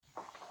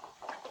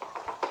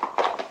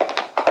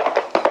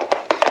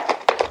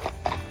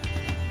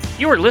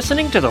You are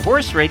listening to the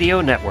Horse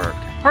Radio Network,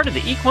 part of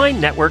the Equine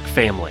Network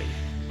family.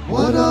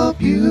 What a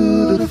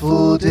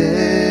beautiful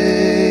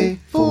day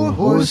for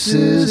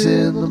horses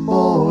in the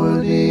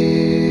morning.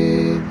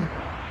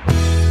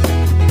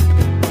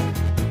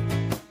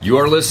 You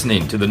are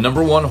listening to the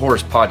number one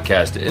horse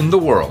podcast in the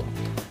world.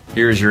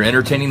 Here is your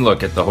entertaining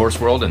look at the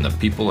horse world and the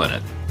people in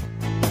it.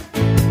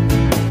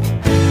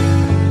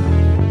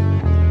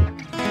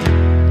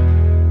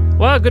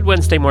 Well, good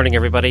Wednesday morning,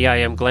 everybody. I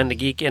am Glenn the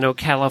Geek in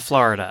Ocala,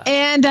 Florida.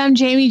 And I'm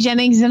Jamie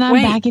Jennings, and I'm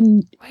back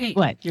in... Wait,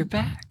 what? You're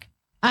back?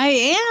 I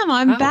am.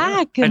 I'm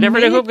back. I never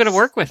know who I'm going to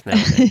work with now.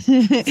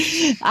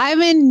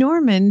 I'm in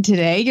Norman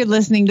today. You're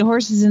listening to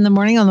Horses in the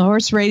Morning on the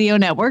Horse Radio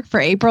Network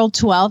for April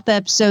 12th,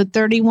 episode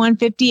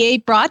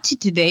 3158, brought to you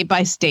today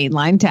by State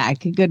Line Tack.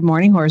 Good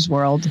morning, Horse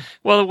World.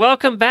 Well,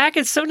 welcome back.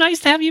 It's so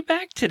nice to have you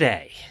back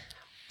today.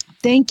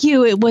 Thank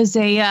you. It was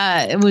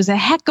a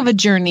heck of a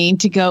journey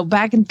to go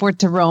back and forth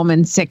to Rome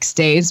in 6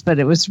 days, but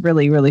it was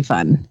really, really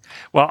fun.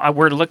 Well,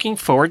 we're looking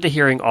forward to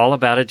hearing all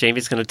about it.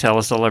 Jamie's going to tell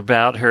us all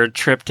about her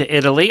trip to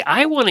Italy.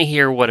 I want to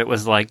hear what it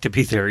was like to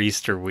be there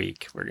Easter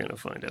week. We're going to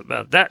find out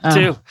about that,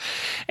 too.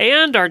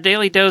 And our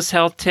Daily Dose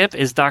Health tip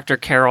is Dr.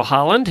 Carol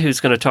Holland, who's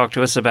going to talk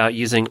to us about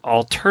using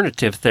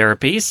alternative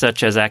therapies,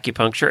 such as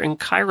acupuncture and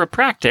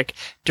chiropractic,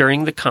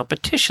 during the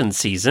competition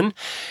season.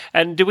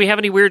 And do we have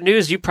any weird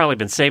news? You've probably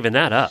been saving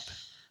that up.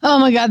 Oh,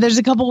 my God. There's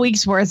a couple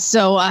weeks worth.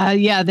 So,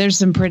 yeah, there's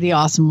some pretty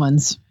awesome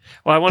ones.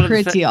 Well, I want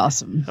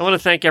awesome. I want to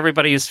thank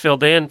everybody who's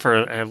filled in.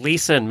 For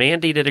Lisa and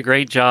Mandy did a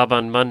great job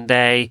on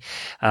Monday.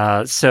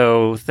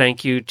 So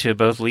thank you to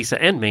both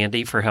Lisa and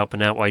Mandy for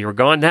helping out while you were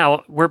gone.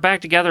 Now, we're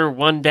back together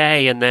one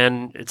day, and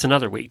then it's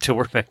another week till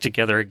we're back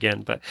together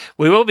again. But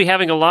we will be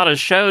having a lot of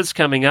shows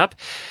coming up.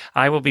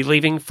 I will be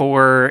leaving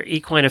for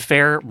Equine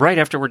Affair right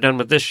after we're done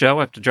with this show.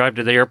 I have to drive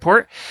to the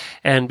airport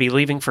and be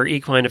leaving for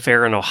Equine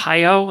Affair in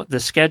Ohio. The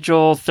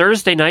schedule,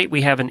 Thursday night,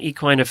 we have an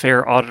Equine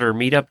Affair Auditor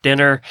Meetup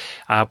Dinner.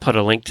 I'll put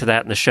a link to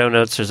that in the show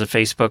notes. There's a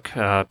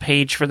Facebook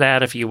page for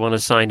that if you want to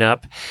sign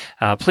up.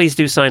 Please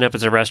do sign up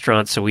as a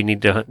restaurant, so we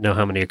need to know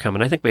how many are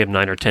coming. I think we have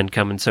 9 or 10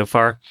 coming so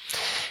far.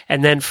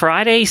 And then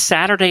Friday,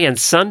 Saturday, and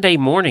Sunday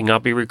morning, I'll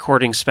be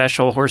recording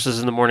special Horses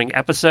in the Morning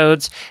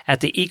episodes at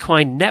the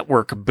Equine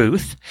Network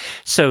booth.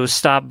 So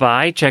stop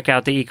by, check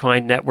out the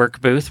Equine Network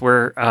booth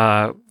where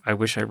I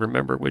wish I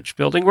remember which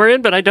building we're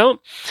in, but I don't.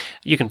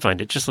 You can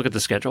find it. Just look at the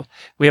schedule.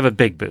 We have a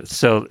big booth,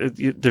 so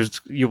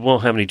you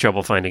won't have any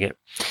trouble finding it.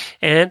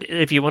 And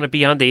if you want to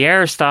be on the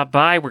air, stop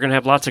by. We're going to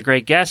have lots of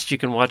great guests. You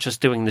can watch us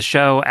doing the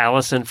show.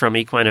 Allison from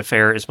Equine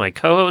Affair is my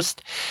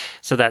co-host.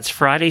 So that's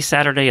Friday,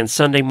 Saturday, and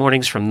Sunday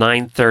mornings from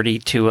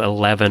 9:30 to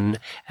 11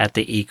 at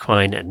the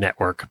Equine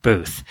Network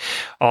booth.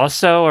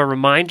 Also, a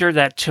reminder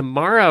that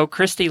tomorrow,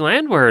 Christy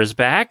Landwehr is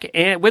back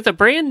and with a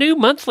brand new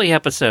monthly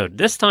episode.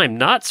 This time,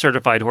 not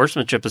Certified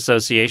Horsemanship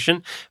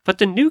Association, but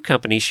the new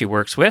company she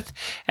works with,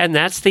 and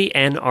that's the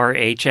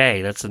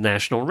NRHA. That's the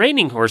National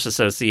Reining Horse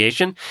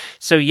Association.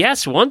 So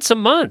yes, once a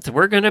month,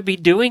 we're going to be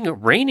doing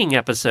reining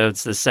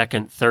episodes the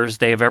second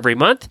Thursday of every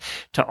month,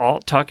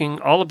 talking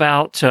all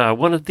about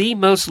one of the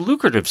most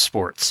lucrative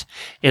sports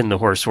in the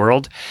horse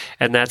world,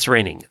 and that's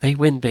reining. They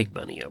win big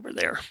money over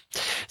there.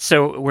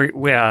 So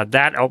we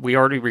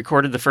already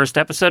recorded the first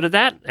episode of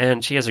that,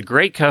 and she has a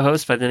great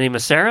co-host by the name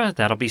of Sarah.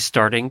 That'll be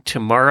starting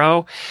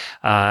tomorrow,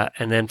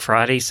 and then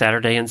Friday,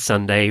 Saturday, and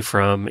Sunday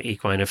from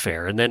Equine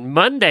Affair. And then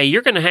Monday,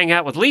 you're going to hang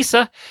out with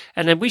Lisa,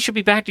 and then we should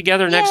be back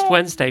together next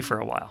Wednesday for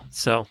a while.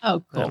 So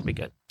cool. That'll be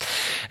good.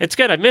 It's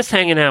good. I miss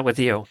hanging out with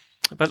you.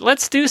 But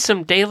let's do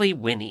some daily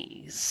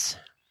whinnies.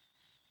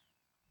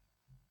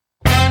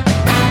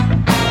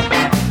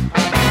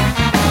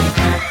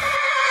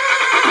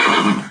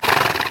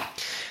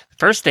 The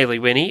first daily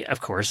whinnie,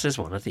 of course, is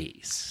one of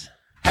these.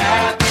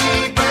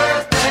 Happy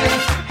birthday,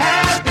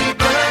 happy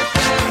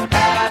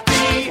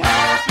birthday,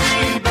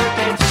 happy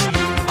birthday to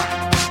you.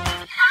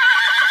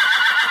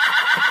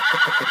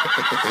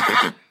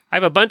 I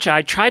have a bunch.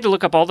 I tried to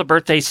look up all the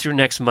birthdays through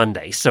next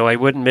Monday, so I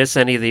wouldn't miss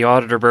any of the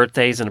auditor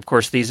birthdays. And of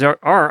course, these are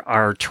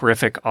our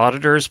terrific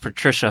auditors: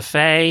 Patricia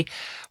Fay,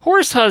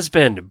 horse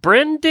husband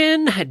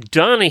Brendan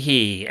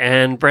Donahue,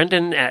 and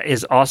Brendan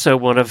is also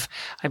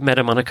I've met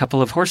him on a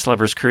couple of Horse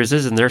Lovers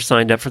cruises, and they're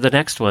signed up for the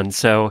next one.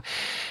 So,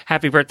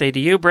 happy birthday to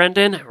you,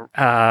 Brendan.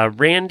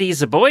 Randy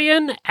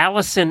Zaboyan,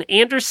 Allison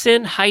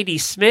Anderson, Heidi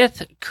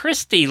Smith,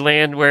 Christy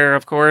Landwehr,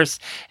 of course,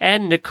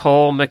 and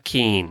Nicole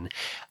McKean.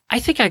 I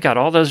think I got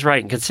all those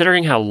right, and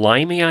considering how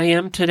limey I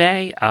am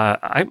today,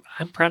 I'm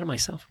proud of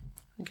myself.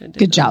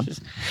 Good job.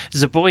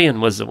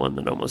 Zaboyan was the one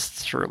that almost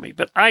threw me,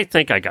 but I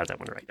think I got that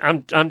one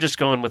right. I'm just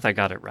going with I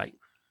got it right.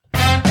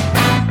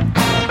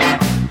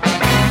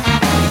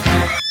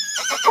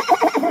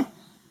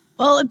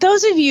 Well,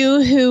 those of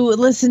you who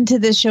listen to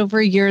this show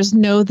for years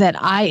know that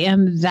I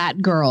am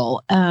that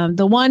girl,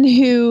 the one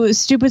who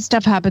stupid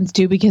stuff happens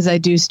to because I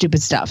do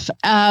stupid stuff.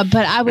 But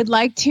I would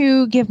like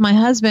to give my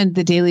husband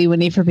the daily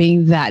whinny for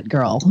being that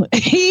girl.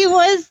 He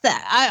was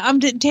that. I'm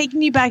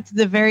taking you back to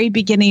the very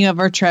beginning of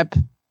our trip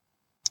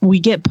We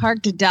get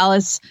parked at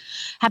Dallas,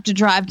 have to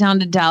drive down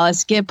to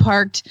Dallas, get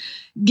parked,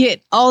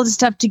 get all the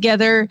stuff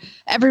together.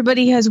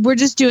 We're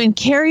just doing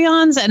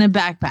carry-ons and a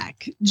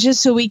backpack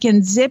just so we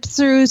can zip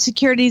through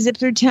security, zip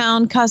through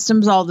town,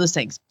 customs, all those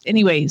things.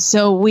 Anyway,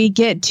 so we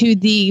get to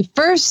the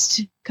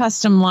first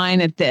custom line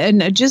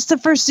just the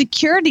first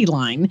security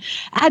line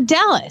at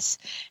Dallas.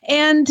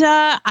 And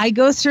I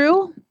go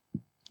through,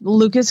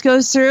 Lucas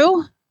goes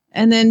through,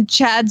 and then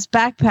Chad's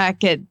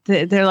backpack,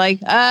 they're like,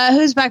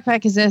 whose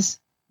backpack is this?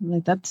 I'm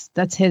like,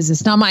 that's his.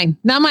 It's not mine.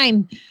 Not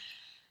mine.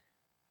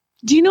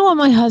 Do you know what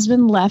my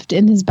husband left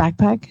in his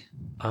backpack?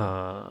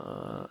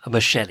 A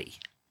machete.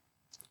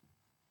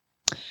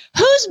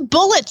 Whose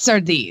bullets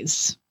are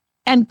these?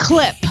 And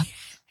clip.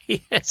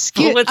 Bullets.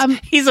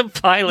 He's a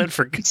pilot,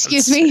 for God's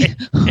Excuse me. sake.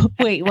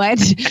 Wait, what?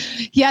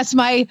 Yes,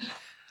 my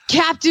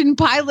captain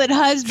pilot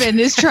husband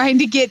is trying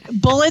to get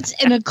bullets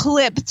and a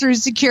clip through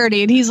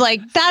security, and he's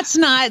like, that's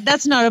not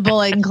a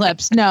bullet and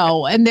clips,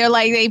 no. And they're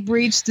like, they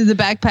reach through the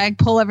backpack,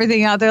 pull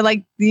everything out. They're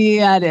like,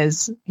 yeah, it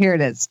is. Here it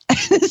is.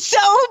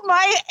 So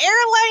my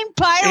airline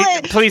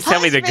pilot, please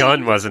tell me the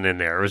gun wasn't in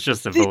there. It was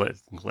just the bullet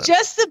and clip.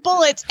 Just the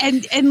bullets.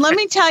 And let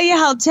me tell you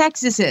how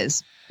Texas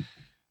is.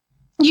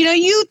 You know,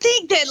 you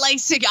think that, like,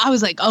 I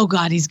was like, oh,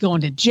 God, he's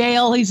going to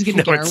jail. He's going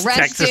to get arrested.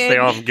 Texas, they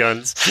all have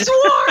guns.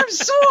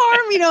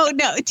 Swarm. You know,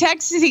 no,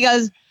 Texas, he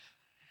goes,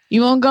 you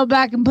won't go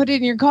back and put it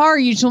in your car, or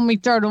you just want me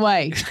to throw it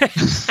away.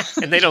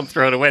 And they don't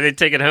throw it away. They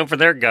take it home for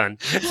their gun.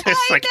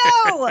 I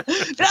know. But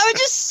I was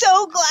just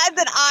so glad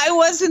that I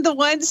wasn't the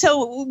one.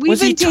 So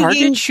Was he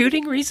target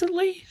shooting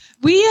recently?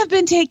 We have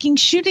been taking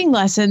shooting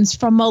lessons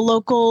from a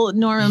local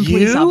Norman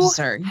police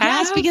officer.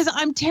 Have? Yes, because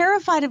I'm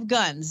terrified of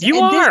guns. You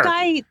and are. This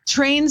guy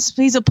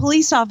he's a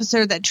police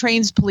officer that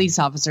trains police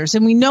officers.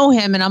 And we know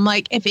him. And I'm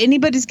like, if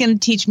anybody's going to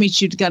teach me to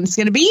shoot a gun, it's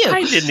going to be you.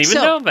 I didn't even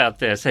know about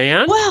this,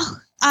 Ann.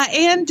 Well,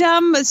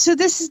 so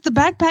this is the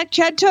backpack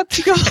Chad took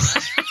to go.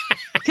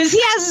 Because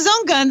he has his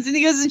own guns and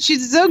he goes and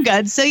shoots his own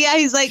guns. So yeah,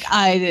 he's like,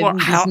 this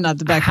is not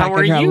the backpack. How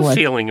are you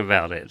feeling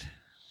about it?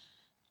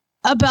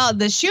 About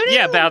the shooting?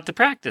 Yeah, about the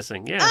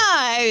practicing. Yeah,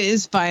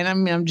 it's fine. I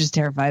mean, I'm just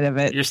terrified of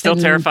it. You're still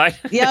terrified?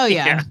 Yeah,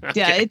 yeah.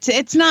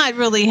 It's not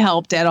really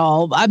helped at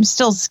all. I'm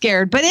still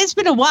scared, but it's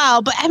been a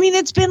while. But I mean,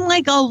 it's been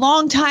like a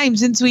long time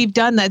since we've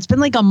done that. It's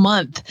been like a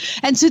month,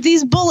 and so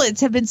these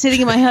bullets have been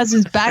sitting in my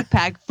husband's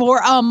backpack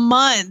for a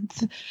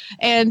month.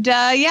 And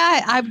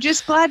I'm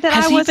just glad that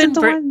I wasn't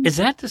the one. Is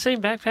that the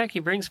same backpack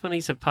he brings when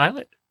he's a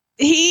pilot?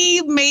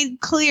 He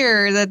made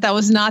clear that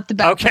was not the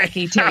backpack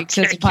he takes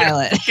as a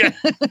pilot. Good.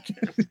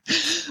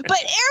 But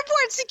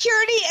airport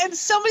security and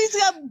somebody's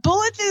got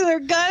bullets in their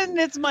gun.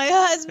 It's my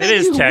husband. It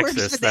is who Texas,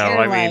 works for the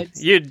though. airlines. I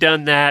mean, you'd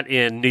done that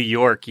in New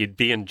York, you'd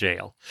be in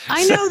jail.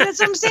 I know, that's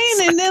what I'm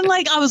saying. And then,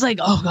 like, I was like,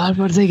 oh, God,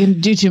 what are they going to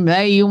do to me?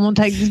 Hey, you won't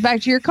take this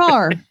back to your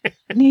car.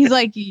 And he's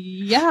like,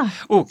 yeah.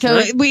 Ooh,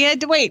 so we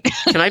had to wait.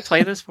 Can I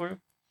play this for him?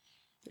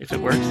 If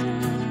it works.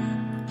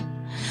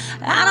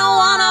 I don't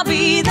want to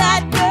be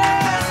that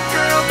girl.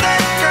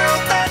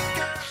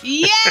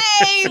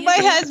 Yay! My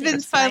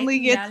husband's finally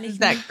gets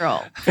that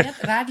girl.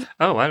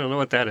 Oh, I don't know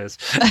what that is.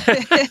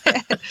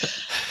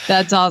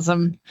 That's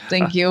awesome.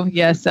 Thank you.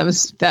 Yes, that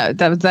was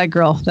that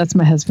girl. That's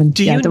my husband.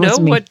 Do you know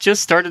what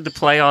just started to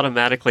play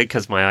automatically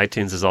because my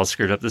iTunes is all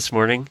screwed up this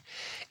morning?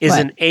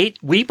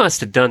 We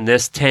must have done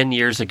this 10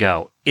 years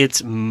ago.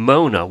 It's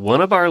Mona, one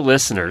of our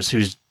listeners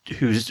who's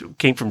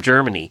came from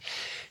Germany,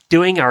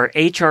 doing our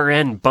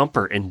HRN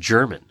bumper in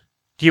German.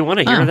 Do you want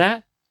to hear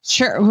that?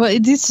 Sure. Well,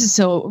 this is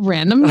so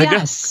random.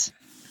 Yes.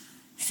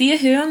 Sie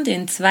hören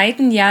den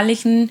zweiten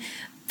jährlichen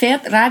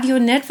Pferd Radio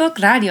Network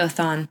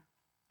Radiothon.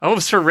 Oh,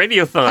 it's for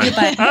Radiothon.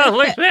 Oh,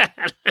 look at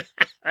that.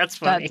 That's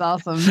funny. That's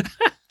awesome.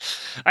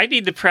 I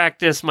need to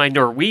practice my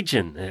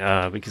Norwegian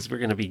because we're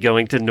going to be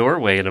going to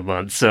Norway in a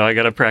month, so I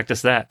got to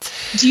practice that.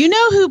 Do you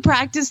know who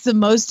practiced the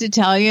most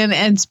Italian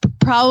and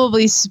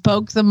probably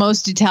spoke the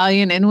most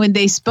Italian? And when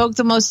they spoke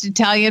the most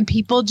Italian,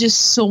 people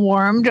just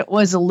swarmed.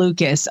 Was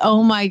Lucas?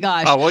 Oh my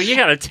gosh! Oh well, you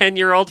got a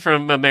 10-year-old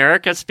from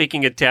America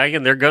speaking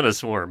Italian. They're gonna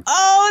swarm.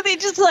 Oh, they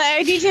just like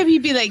anytime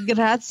he'd be like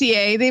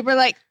grazie, they were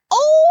like,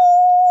 oh.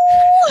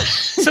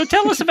 So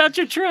tell us about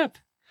your trip.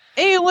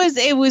 It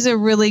was a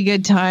really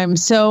good time.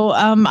 So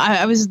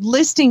I was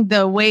listing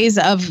the ways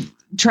of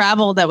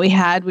travel that we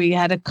had. We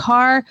had a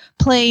car,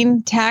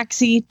 plane,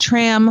 taxi,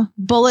 tram,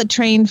 bullet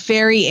train,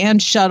 ferry,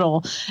 and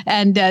shuttle.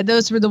 And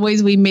those were the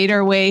ways we made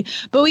our way.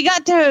 But we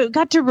got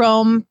to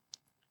Rome.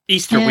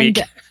 Easter week.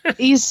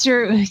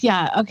 Easter,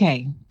 yeah,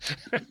 okay.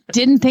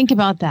 Didn't think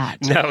about that.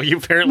 No, you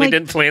apparently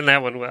didn't plan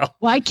that one well.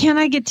 Why can't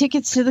I get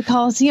tickets to the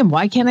Colosseum?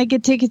 Why can't I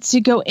get tickets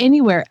to go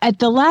anywhere? At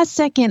the last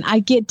second, I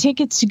get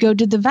tickets to go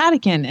to the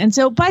Vatican. And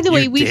so, by the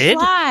way, we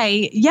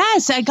fly.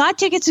 Yes, I got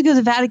tickets to go to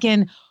the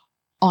Vatican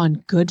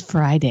on Good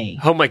Friday.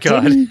 Oh, my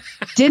God.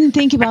 Didn't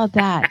think about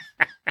that.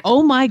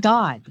 Oh, my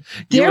God.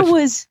 There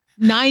was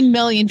 9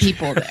 million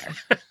people there.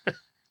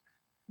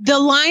 The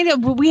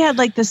line we had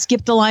like the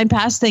skip the line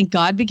pass, thank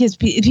God, because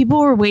people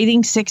were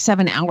waiting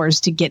 6-7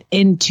 hours to get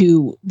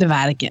into the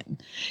Vatican.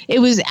 It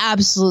was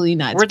absolutely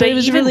nuts. Were they it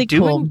was even really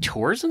doing cool.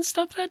 tours and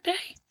stuff that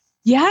day?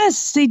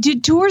 Yes, they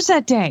did tours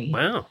that day.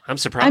 Wow, I'm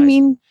surprised. I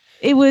mean,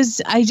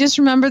 I just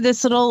remember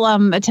this little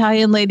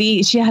Italian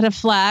lady, she had a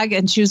flag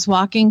and she was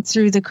walking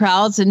through the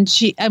crowds and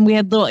we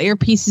had little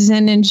earpieces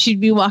in and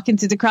she'd be walking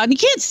through the crowd. And you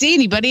can't see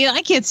anybody.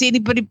 I can't see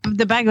anybody but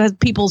the back of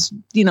people's,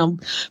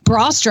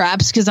 bra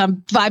straps because I'm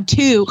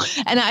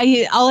 5'2". And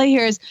all I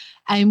hear is,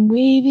 I'm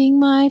waving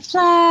my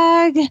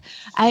flag.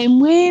 I'm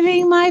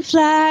waving my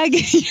flag.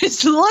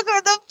 Just look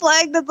at the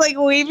flag that's like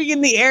waving in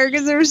the air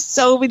because there's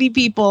so many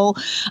people.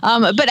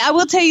 But I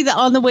will tell you that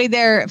on the way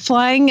there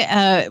flying,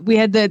 we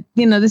had the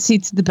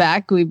seats at the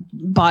back. We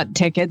bought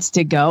tickets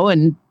to go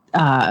and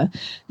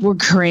we're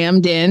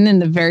crammed in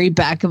the very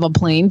back of a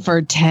plane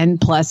for 10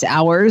 plus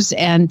hours.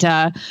 And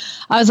I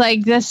was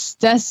like, this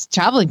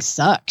traveling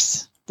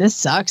sucks. This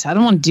sucks. I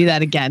don't want to do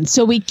that again.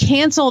 So we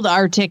canceled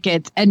our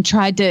tickets and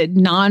tried to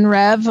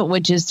non-rev,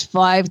 which is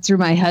fly through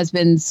my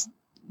husband's,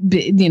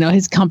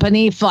 his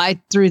company,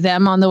 fly through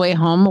them on the way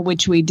home,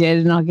 which we did.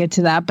 And I'll get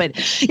to that.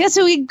 But yeah,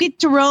 so we get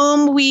to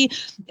Rome.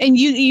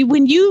 You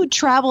when you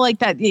travel like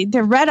that,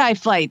 the red eye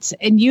flights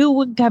and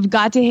you have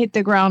got to hit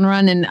the ground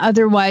running.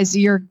 Otherwise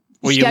you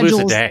lose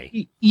a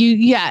day.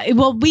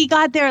 Well, we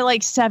got there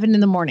like 7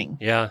 a.m.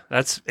 Yeah.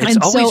 It's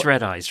always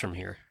red eyes from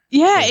here.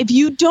 Yeah, if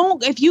you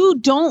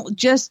don't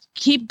just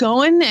keep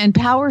going and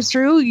power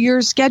through,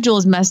 your schedule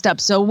is messed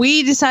up. So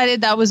we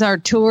decided that was our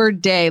tour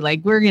day. Like,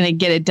 we're going to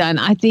get it done.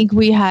 I think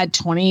we had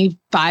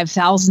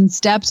 25,000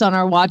 steps on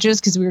our watches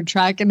because we were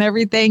tracking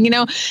everything,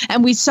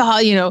 and we saw,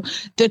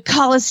 the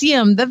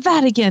Colosseum, the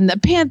Vatican, the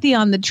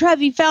Pantheon, the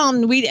Trevi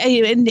Fountain.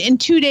 In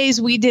 2 days,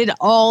 we did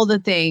all the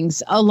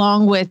things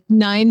along with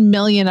 9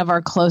 million of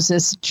our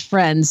closest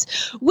friends,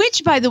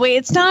 which, by the way,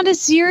 it's not a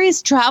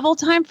serious travel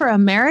time for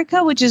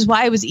America, which is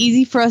why it was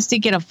easy for us to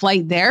get a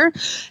flight there.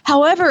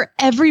 However,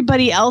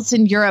 everybody else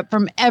in Europe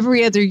from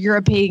every other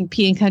European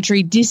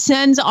country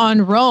descends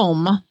on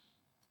Rome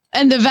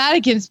and the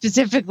Vatican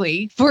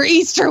specifically for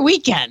Easter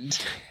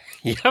weekend.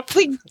 Yep.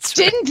 We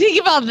didn't think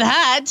about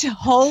that.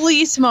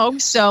 Holy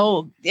smokes.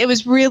 So it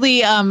was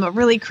really,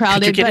 really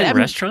crowded. Could you get in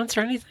restaurants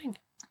or anything?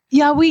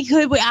 Yeah, we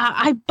could.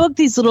 I booked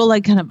these little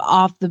like kind of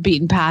off the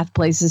beaten path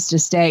places to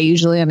stay,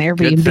 usually on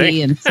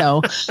Airbnb. And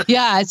so,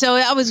 yeah, so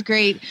that was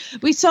great.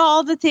 We saw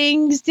all the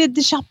things, did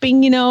the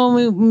shopping,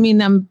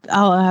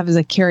 I'll have as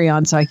a carry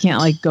on, so I can't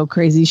like go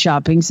crazy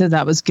shopping. So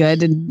that was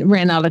good, and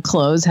ran out of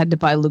clothes, had to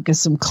buy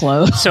Lucas some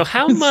clothes. So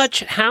how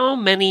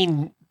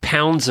many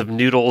pounds of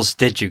noodles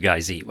did you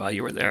guys eat while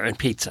you were there, and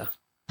pizza?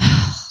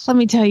 Let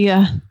me tell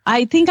you,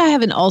 I think I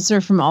have an ulcer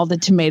from all the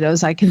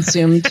tomatoes I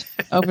consumed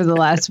over the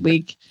last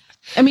week.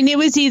 I mean, it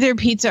was either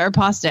pizza or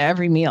pasta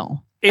every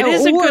meal. It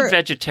is a good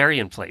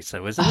vegetarian place,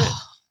 though, isn't it?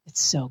 It's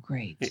so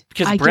great.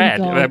 Because bread.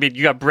 I mean,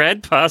 you got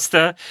bread,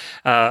 pasta,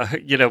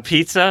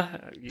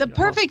 pizza. The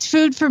perfect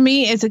food for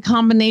me is a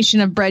combination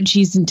of bread,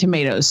 cheese, and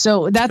tomatoes.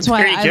 So that's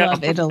why I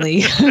love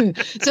Italy.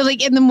 So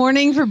like in the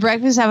morning for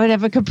breakfast, I would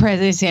have a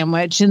caprese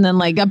sandwich and then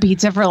like a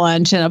pizza for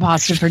lunch and a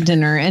pasta for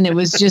dinner. And it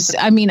was just,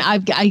 I mean, I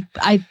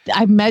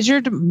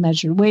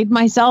weighed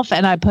myself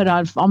and I put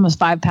on almost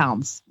 5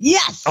 pounds.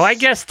 Yes. Oh, I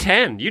guess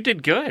 10. You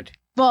did good.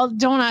 Well,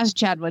 don't ask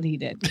Chad what he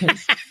did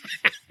because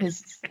his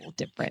is a little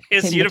different.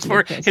 His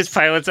uniform, his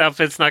pilot's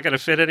outfit's not going to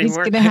fit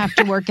anymore. He's going to have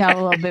to work out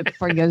a little bit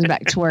before he goes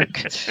back to work.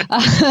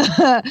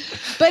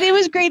 But it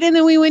was great. And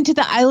then we went to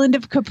the island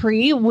of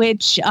Capri,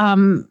 which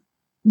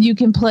you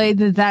can play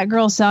that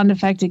girl sound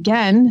effect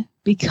again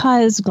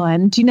because,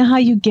 Glenn, do you know how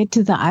you get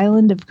to the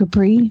island of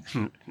Capri?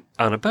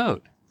 On a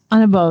boat.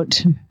 On a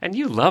boat. And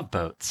you love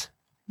boats.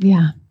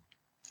 Yeah.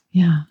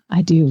 Yeah,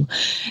 I do.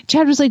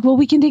 Chad was like, well,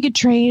 we can take a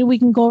train. We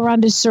can go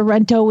around to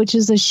Sorrento, which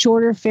is a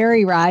shorter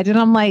ferry ride. And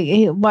I'm like,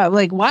 hey, what?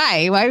 Like,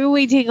 why? Why would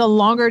we take a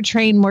longer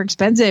train, more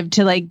expensive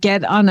to like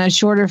get on a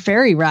shorter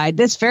ferry ride?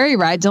 This ferry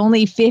ride's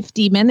only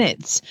 50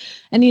 minutes.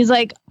 And he's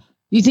like,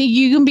 you think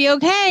you can be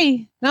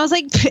okay? And I was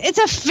like, it's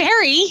a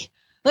ferry.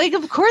 Like,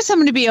 of course I'm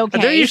going to be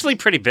okay. They're usually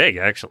pretty big,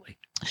 actually.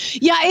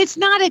 Yeah, it's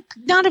not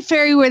a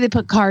ferry where they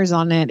put cars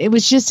on it. It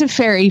was just a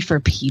ferry for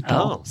people.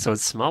 Oh, so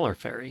it's a smaller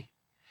ferry.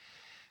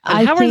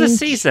 And how were the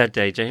seas that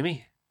day,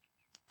 Jamie?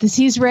 The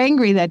seas were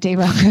angry that day,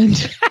 my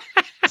friend.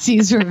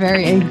 Seas were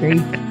very angry.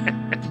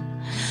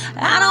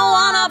 I don't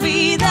want to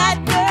be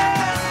that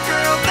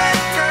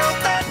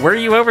girl. Were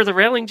you over the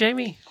railing,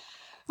 Jamie?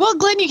 Well,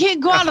 Glenn, you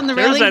can't go out on the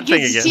railing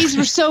because the seas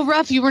were so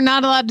rough you were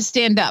not allowed to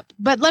stand up.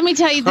 But let me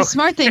tell you the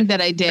smart thing that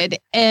I did,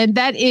 and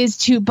that is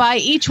to buy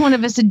each one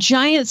of us a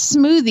giant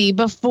smoothie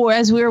before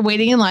as we were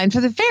waiting in line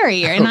for the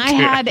ferry. And I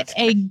had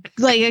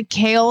a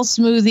kale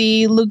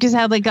smoothie. Lucas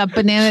had like a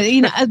banana,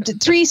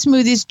 3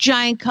 smoothies,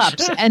 giant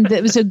cups. And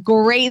it was a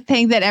great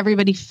thing that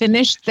everybody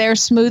finished their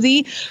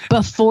smoothie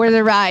before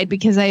the ride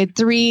because I had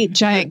 3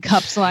 giant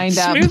cups lined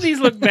up. Smoothies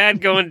look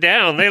bad going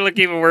down. They look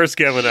even worse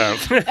coming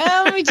up.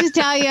 Let me just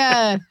tell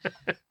you.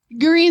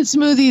 Green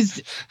smoothies,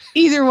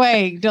 either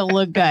way, don't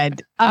look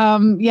good.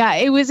 Yeah,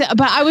 it was,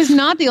 but I was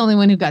not the only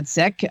one who got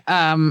sick.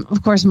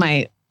 Of course,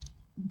 my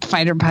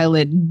fighter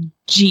pilot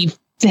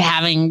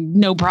having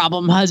no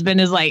problem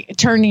husband is like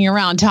turning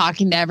around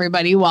talking to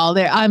everybody while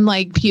I'm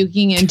like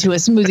puking into a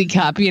smoothie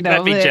cup,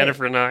 That'd be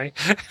Jennifer and I.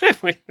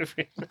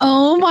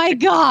 Oh my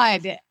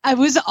God. It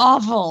was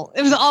awful.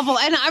 It was awful.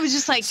 And I was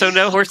just like, so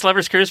no horse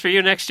lovers cruise for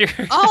you next year?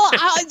 all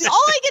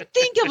I could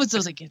think of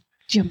was like,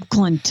 Jim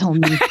Glenn telling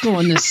me to go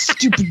on this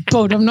stupid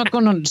boat. I'm not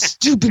going on a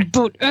stupid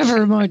boat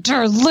ever in my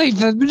entire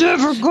life. I'm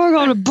never going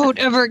on a boat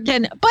ever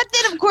again. But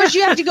then, of course,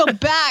 you have to go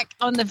back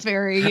on the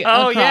ferry.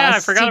 Oh, yeah. I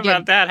forgot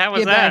about that. How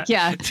was that? Back,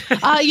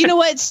 yeah. You know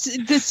what?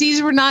 The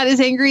seas were not as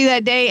angry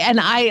that day. And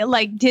I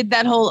like did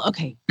that whole,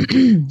 okay,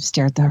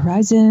 stare at the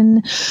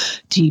horizon,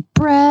 deep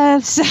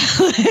breaths.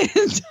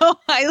 So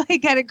I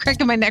like had a crack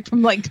in my neck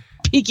from like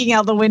peeking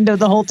out the window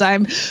the whole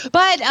time.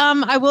 But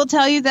I will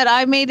tell you that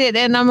I made it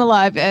and I'm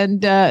alive,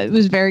 and it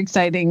was very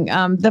exciting.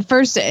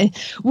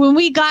 When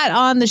we got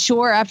on the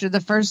shore after the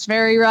first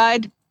ferry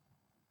ride,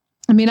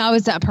 I mean, I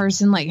was that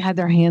person like had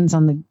their hands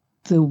on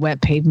the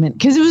wet pavement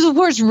because it was, of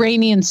course,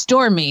 rainy and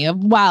stormy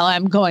while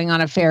I'm going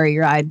on a ferry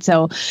ride.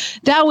 So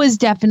that was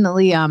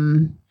definitely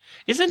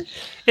Isn't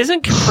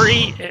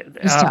Capri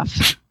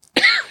tough.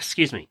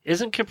 Excuse me.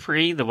 Isn't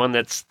Capri the one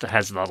that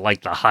has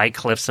the high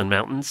cliffs and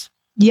mountains?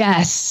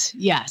 Yes.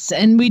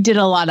 And we did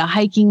a lot of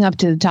hiking up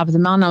to the top of the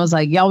mountain. I was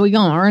like, y'all, we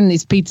gonna earn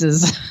these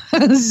pizzas.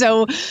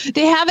 So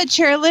they have a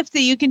chairlift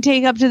that you can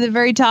take up to the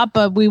very top,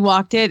 but we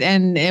walked it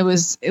and it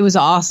was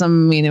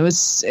awesome. I mean, it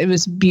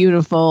was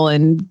beautiful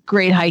and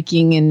great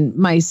hiking. And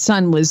my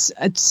son was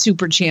a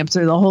super champ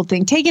through the whole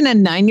thing, taking a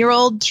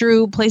 9-year-old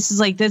through places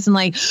like this and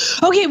like,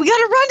 okay, we got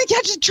to run to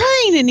catch a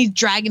train. And he's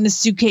dragging a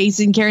suitcase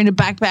and carrying a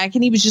backpack.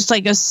 And he was just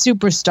like a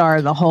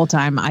superstar the whole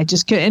time. I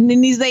just couldn't. And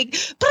then he's like,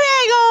 Prego.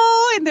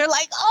 And they're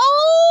like,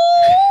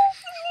 oh,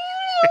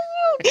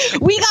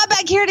 we got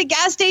back here at a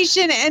gas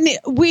station and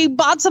we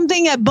bought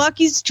something at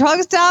Bucky's truck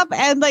stop,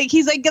 and like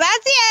he's like,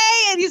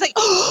 grazie, and he's like,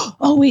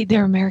 oh wait,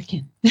 they're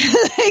American,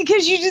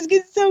 because you just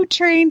get so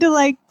trained to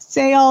like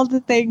say all the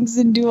things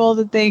and do all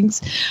the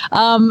things.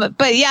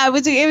 But yeah,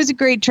 it was a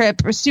great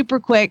trip, super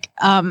quick.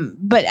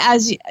 But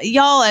as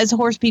y'all as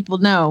horse people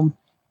know,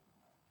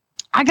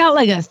 I got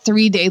like a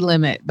 3-day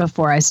limit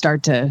before I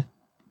start to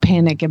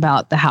panic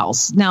about the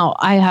house. Now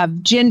I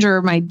have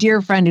Ginger, my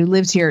dear friend who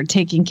lives here,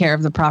 taking care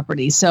of the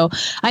property. So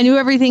I knew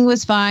everything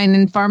was fine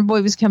and Farm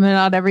Boy was coming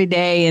out every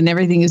day and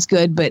everything is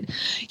good, but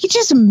you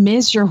just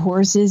miss your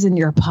horses and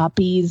your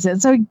puppies.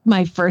 And so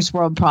my first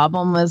world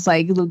problem was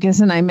like Lucas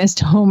and I missed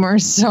Homer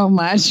so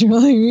much.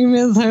 Really, we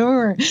miss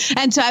Homer.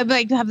 And so I'd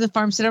like to have the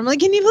farm sitter. I'm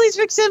like, can you please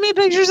send me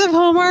pictures of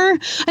Homer?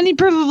 I need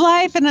proof of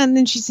life. And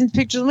then she sends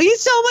pictures. I'm like,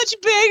 he's so much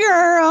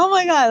bigger. Oh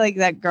my God. Like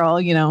that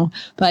girl,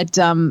 but,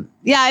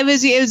 yeah, it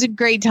was a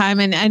great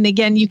time. And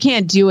again, you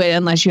can't do it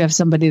unless you have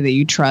somebody that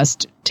you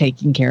trust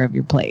taking care of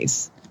your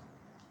place.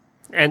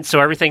 And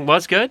so everything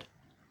was good?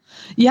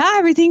 Yeah,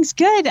 everything's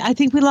good. I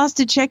think we lost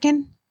a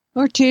chicken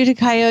or two to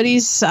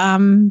coyotes,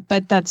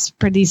 but that's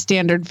pretty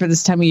standard for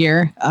this time of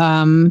year.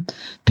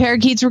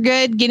 Parakeets were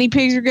good. Guinea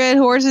pigs were good.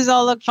 Horses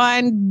all look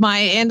fine.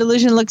 My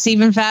Andalusian looks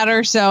even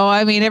fatter. So,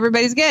 I mean,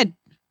 everybody's good.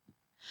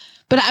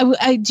 But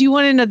I do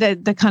want to know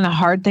the kind of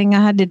hard thing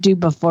I had to do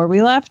before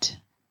we left.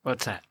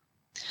 What's that?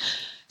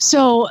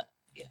 So,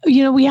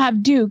 we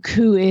have Duke,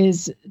 who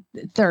is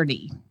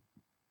 30,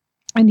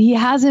 and he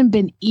hasn't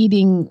been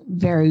eating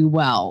very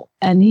well.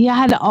 And he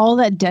had all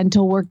that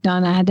dental work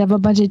done. I had to have a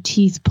bunch of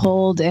teeth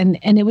pulled, and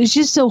it was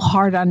just so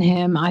hard on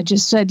him. I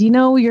just said,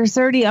 you're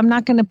 30. I'm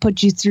not going to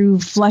put you through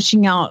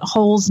flushing out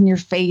holes in your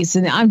face,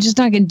 and I'm just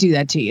not going to do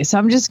that to you. So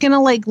I'm just going to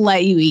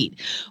let you eat.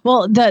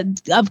 Well,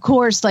 of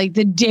course, the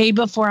day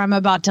before I'm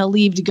about to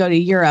leave to go to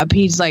Europe,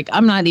 he's like,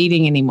 I'm not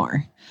eating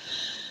anymore.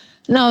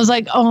 And I was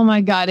like, oh my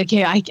God,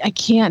 okay, I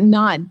can't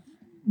not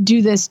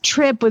do this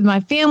trip with my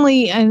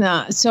family.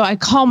 And so I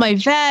call my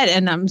vet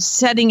and I'm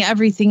setting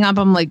everything up.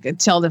 I'm like,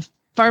 tell the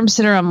farm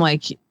sitter, I'm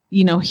like,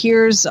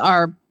 here's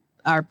our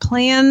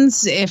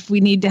plans. If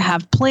we need to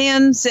have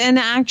plans in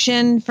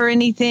action for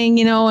anything,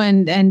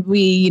 and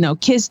we,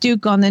 kiss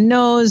Duke on the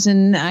nose.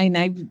 And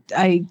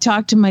I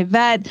talked to my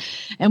vet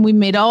and we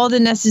made all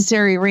the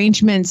necessary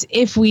arrangements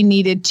if we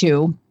needed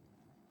to.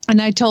 And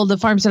I told the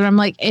farm sitter, I'm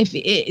like,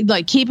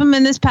 keep him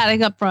in this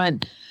paddock up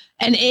front.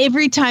 And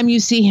every time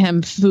you see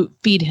him,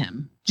 feed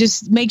him.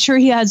 Just make sure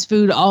he has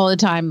food all the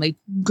time, like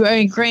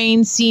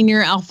grain,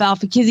 senior,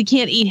 alfalfa, because he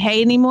can't eat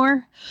hay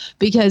anymore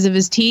because of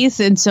his teeth.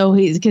 And so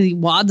because he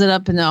wads it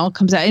up and it all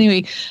comes out.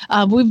 Anyway,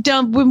 we've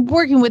been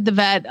working with the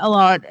vet a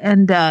lot.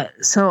 And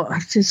so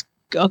I just,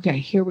 okay,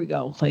 here we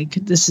go.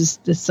 This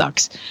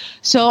sucks.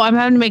 So I'm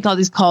having to make all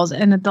these calls.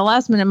 And at the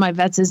last minute, my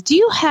vet says, do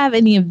you have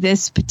any of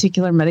this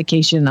particular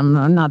medication?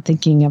 I'm not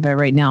thinking of it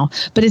right now,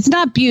 but it's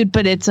not bute,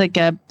 but it's like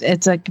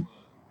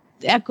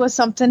Equa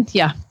something.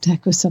 Yeah.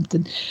 Equa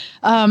something.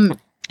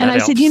 And I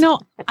said,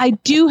 I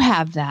do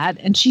have that.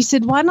 And she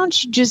said, why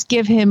don't you just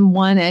give him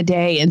one a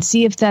day and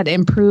see if that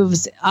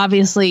improves,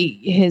 obviously,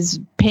 his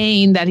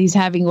pain that he's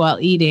having while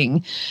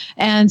eating.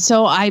 And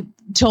so I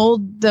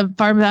told the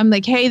farmer, I'm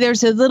like, hey,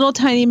 there's a little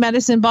tiny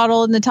medicine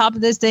bottle in the top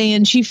of this thing.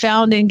 And she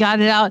found and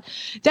got it out.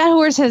 That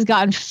horse has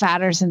gotten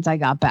fatter since I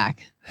got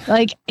back.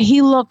 Like,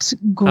 he looks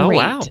great. Oh,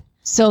 wow.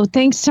 So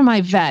thanks to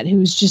my vet,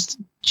 who's just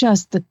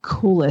the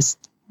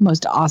coolest,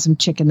 most awesome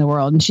chick in the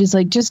world. And she's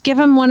like, just give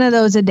him one of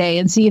those a day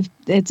and see if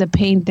it's a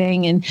pain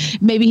thing. And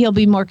maybe he'll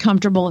be more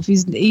comfortable if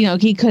he's,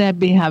 he could have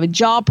been having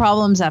jaw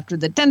problems after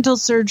the dental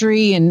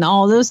surgery and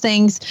all those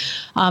things.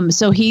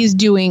 So he's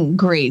doing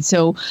great.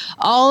 So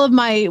all of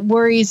my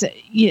worries,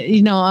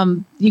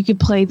 you could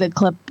play the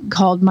clip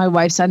called My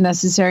Wife's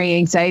Unnecessary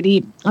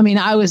Anxiety. I mean,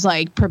 I was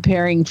like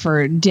preparing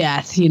for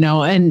death,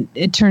 and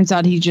it turns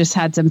out he just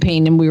had some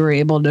pain and we were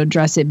able to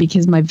address it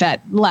because my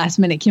vet last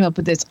minute came up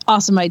with this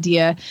awesome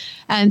idea.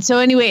 And so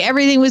anyway,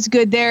 everything was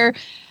good there.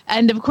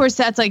 And of course,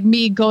 that's like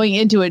me going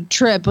into a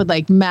trip with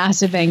like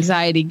massive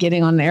anxiety,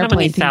 getting on an airplane. How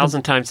many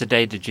thousand times a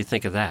day did you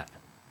think of that?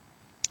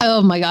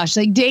 Oh my gosh.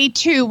 Like day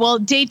two,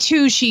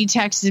 she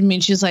texted me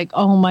and she's like,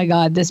 oh my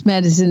God, this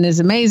medicine is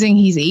amazing.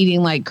 He's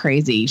eating like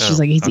crazy. She's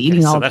like, he's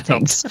eating all the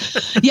things.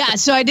 Yeah.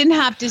 So I didn't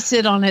have to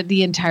sit on it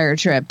the entire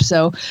trip.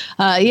 So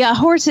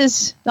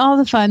horses, all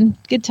the fun,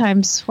 good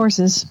times,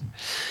 horses.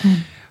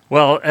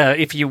 Well,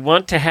 if you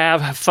want to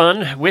have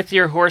fun with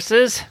your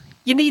horses,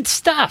 you need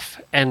stuff.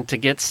 And to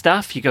get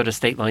stuff, you go to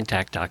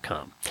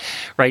statelinetack.com.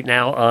 Right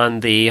now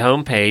on the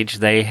homepage,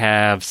 they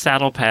have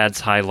saddle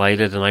pads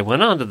highlighted, and I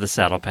went on to the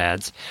saddle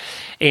pads.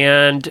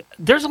 And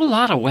there's a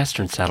lot of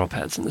Western saddle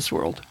pads in this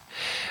world.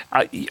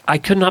 I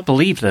could not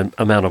believe the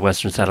amount of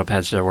Western saddle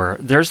pads there were.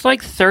 There's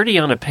like 30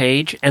 on a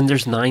page, and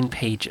there's 9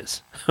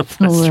 pages of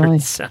Western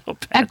saddle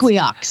pads.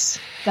 Equiox.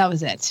 That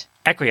was it.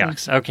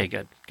 Equiox. Okay,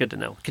 good. Good to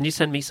know. Can you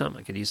send me some?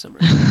 I could use some.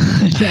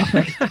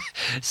 Yeah.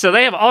 So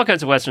they have all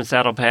kinds of Western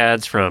saddle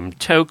pads, from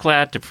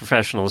Toklat to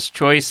Professional's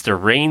Choice to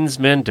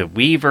Reinsman to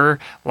Weaver.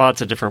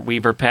 Lots of different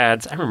Weaver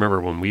pads. I remember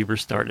when Weaver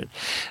started.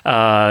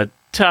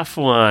 Tough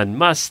One,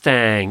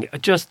 Mustang,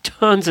 just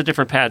tons of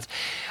different pads.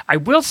 I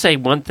will say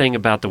one thing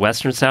about the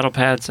Western saddle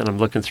pads, and I'm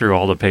looking through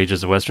all the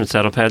pages of Western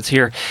saddle pads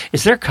here,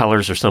 is their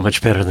colors are so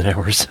much better than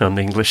ours on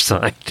the English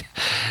side.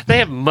 They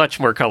have much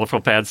more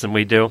colorful pads than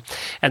we do.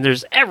 And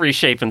there's every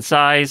shape and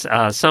size,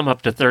 some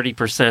up to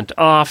 30%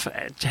 off.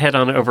 Head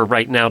on over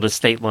right now to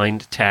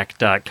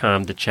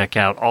statelinetack.com to check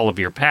out all of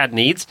your pad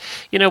needs.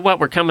 You know what?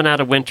 We're coming out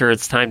of winter.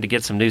 It's time to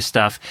get some new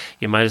stuff.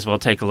 You might as well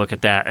take a look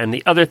at that. And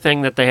the other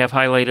thing that they have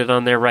highlighted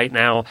on there right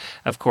now,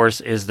 of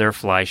course, is their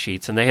fly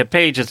sheets. And they have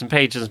pages and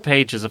pages and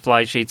pages of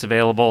fly sheets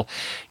available.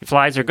 Your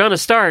flies are going to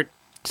start,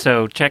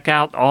 so check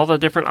out all the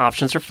different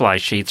options for fly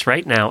sheets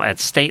right now at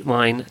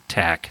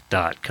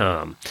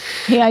statelinetack.com.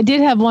 Hey, I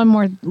did have one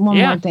more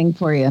thing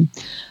for you.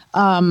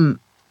 And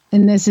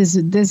this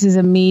is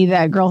a me,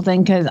 that girl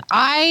thing, because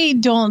I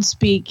don't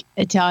speak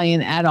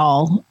Italian at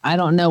all. I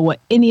don't know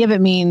what any of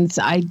it means.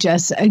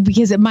 Because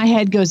my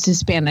head goes to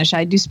Spanish.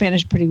 I do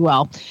Spanish pretty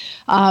well.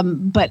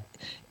 But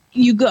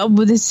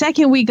the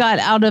second we got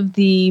out of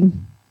the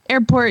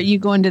airport, you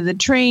go into the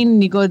train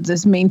and you go to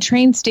this main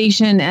train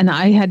station, and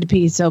I had to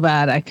pee so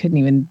bad I couldn't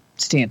even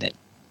stand it.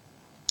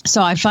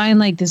 So I find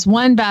like this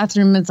one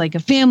bathroom. It's like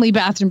a family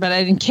bathroom, but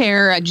I didn't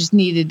care. I just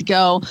needed to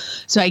go.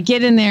 So I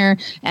get in there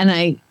and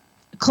I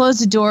close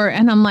the door,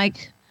 and I'm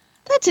like,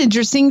 that's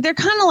interesting. They're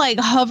kind of like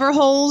hover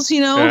holes,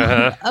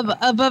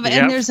 above it.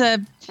 Yep.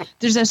 And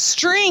there's a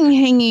string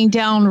hanging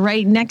down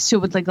right next to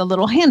it with like a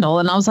little handle.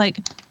 And I was like,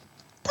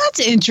 that's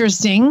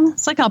interesting.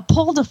 It's like a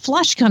pull to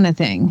flush kind of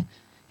thing.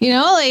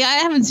 Like I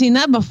haven't seen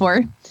that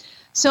before.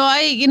 So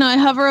I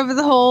hover over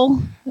the hole,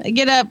 I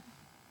get up,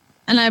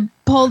 and I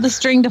pull the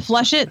string to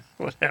flush it.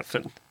 What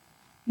happened?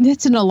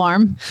 It's an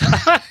alarm.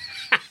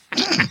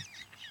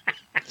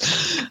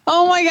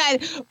 Oh my God.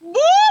 Boop,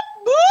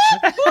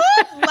 boop,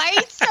 boop.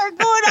 Lights are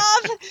going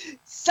off.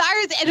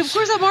 Sirens. And of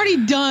course I'm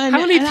already done. How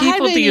many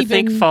people do you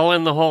think fall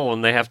in the hole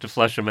and they have to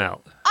flush them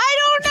out? I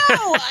don't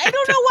know. I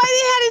don't know why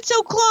they had it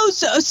so close.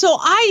 So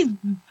I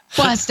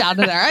bust out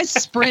of there. I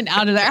sprint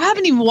out of there. I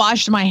haven't even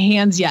washed my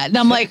hands yet. And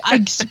I'm like,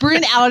 I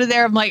sprint out of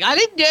there. I'm like, I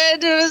didn't do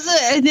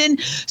it. And then,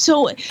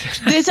 so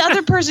this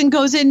other person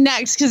goes in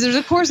next, because there's,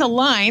 of course, a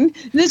line.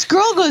 This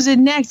girl goes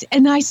in next,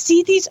 and I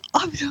see these,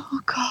 oh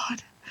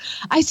God.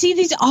 I see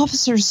these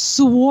officers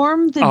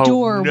swarm the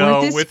door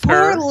where this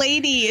poor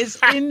lady is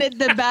in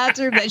the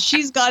bathroom, that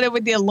she's got it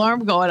with the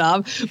alarm going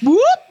off. Whoop,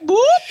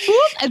 whoop,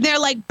 whoop. And they're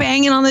like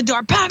banging on the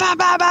door. Pow, pow,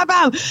 pow, pow,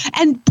 pow.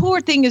 And poor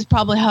thing is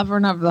probably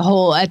hovering over the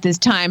hole at this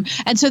time.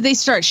 And so they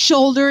start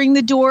shouldering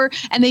the door,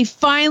 and they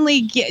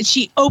finally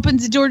she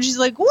opens the door, and she's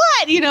like,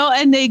 what?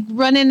 And they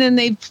run in and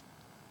they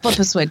flip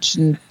a switch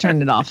and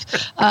turn it off.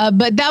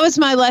 But that was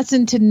my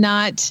lesson to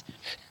not...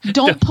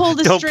 Don't pull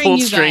the string,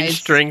 you guys.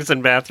 Strings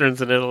in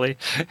bathrooms in Italy.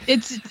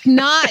 It's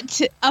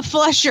not a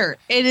flusher.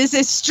 It is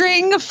a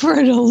string for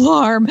an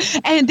alarm.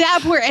 And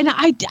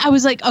I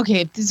was like,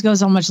 okay, if this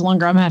goes on much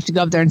longer, I'm going to have to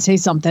go up there and say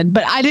something.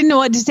 But I didn't know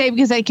what to say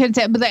because I couldn't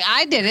say it. But like,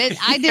 I did it.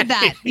 I did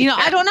that.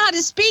 I don't know how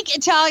to speak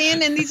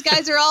Italian, and these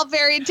guys are all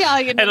very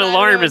Italian. An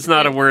alarm is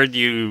not a word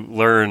you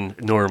learn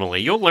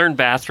normally. You'll learn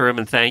bathroom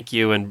and thank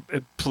you and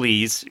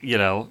please,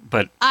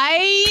 but...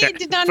 I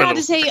did not know how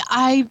to say.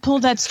 I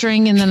pulled that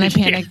string, and then I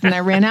panicked, and I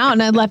ran went out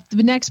and I left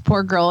the next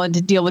poor girl and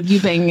to deal with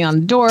you banging on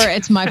the door.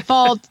 It's my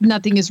fault.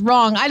 Nothing is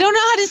wrong. I don't know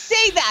how to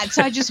say that.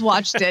 So I just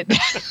watched it.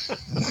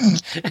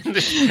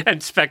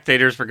 And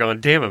spectators were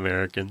going, damn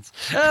Americans.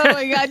 Oh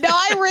my God. No,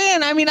 I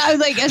ran. I mean, I was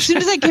like, as soon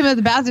as I came out of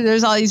the bathroom,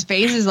 there's all these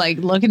faces like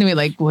looking at me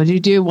like, what did you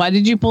do? Why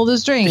did you pull the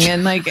string?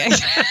 And like, I didn't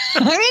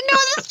know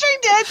what the string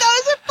did. I thought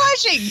it was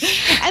flushing.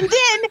 And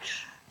then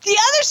the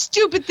other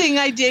stupid thing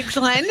I did,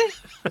 Glenn,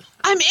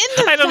 I'm in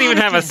the I don't even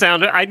have a Vatican.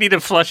 sound. I need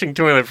a flushing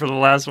toilet for the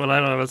last one. I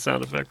don't have a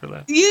sound effect for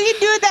that. You can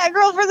do it, that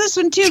girl, for this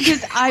one too,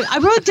 because I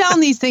wrote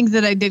down these things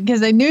that I did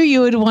because I knew you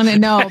would want to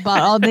know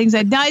about all the things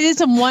I did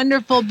some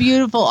wonderful,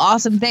 beautiful,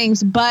 awesome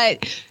things.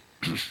 But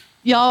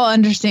y'all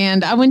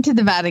understand, I went to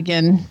the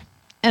Vatican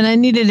and I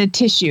needed a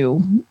tissue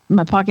in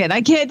my pocket.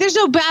 I can't. There's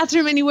no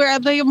bathroom anywhere.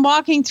 I'm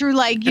walking through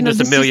There's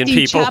the a million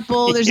Sistine people.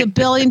 Chapel. There's a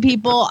billion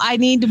people. I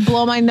need to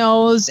blow my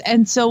nose.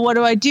 And so what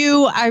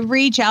do? I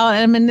reach out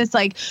and I'm in this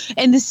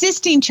in the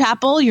Sistine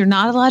Chapel. You're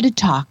not allowed to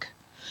talk.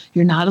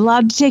 You're not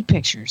allowed to take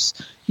pictures.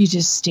 You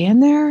just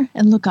stand there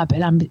and look up.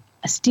 And I'm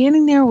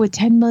standing there with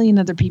 10 million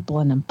other people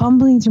and I'm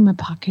fumbling through my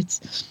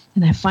pockets.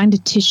 And I find a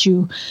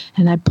tissue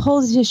and I pull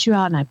the tissue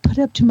out and I put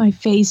it up to my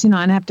face, and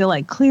I have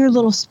to clear a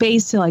little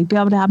space to be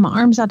able to have my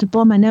arms out to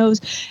blow my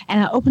nose.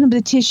 And I open up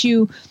the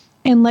tissue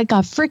and a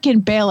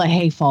freaking bale of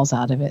hay falls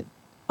out of it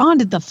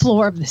onto the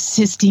floor of the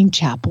Sistine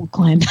Chapel,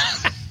 Glenn.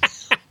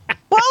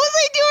 What was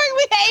I doing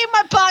with hay in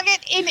my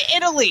pocket in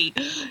Italy?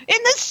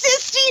 In the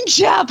Sistine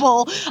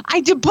Chapel,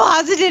 I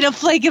deposited a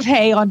flake of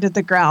hay onto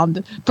the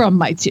ground from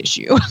my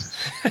tissue.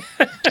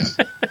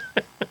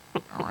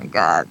 Oh my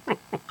God.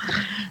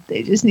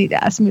 They just need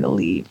to ask me to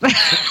leave.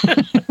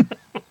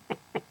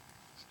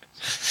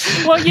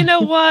 Well, you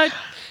know what?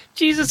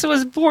 Jesus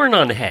was born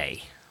on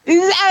hay.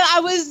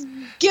 I was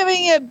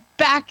giving it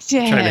back to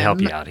him. Trying to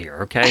help you out here,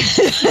 okay?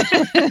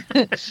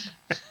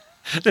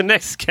 The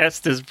next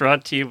guest is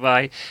brought to you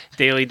by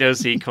Daily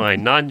Dose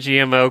Equine,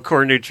 non-GMO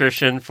core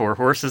nutrition for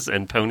horses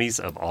and ponies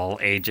of all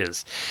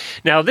ages.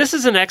 Now, this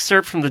is an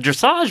excerpt from the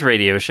Dressage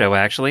radio show,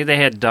 actually. They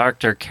had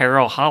Dr.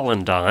 Carol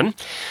Holland on,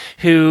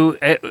 who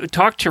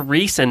talked to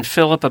Reese and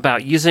Philip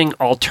about using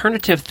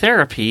alternative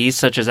therapies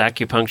such as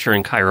acupuncture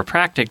and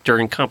chiropractic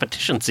during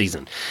competition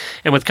season.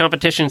 And with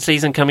competition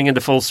season coming into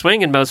full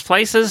swing in most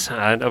places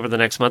over the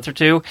next month or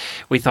two,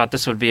 we thought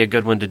this would be a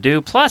good one to do.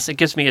 Plus, it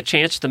gives me a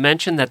chance to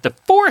mention that the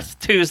fourth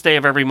Tuesday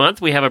of every month,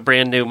 we have a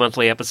brand new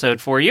monthly episode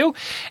for you,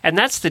 and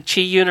that's the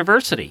Chi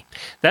University.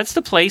 That's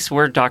the place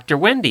where Dr.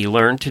 Wendy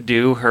learned to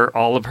do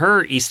all of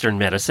her Eastern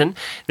medicine.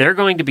 They're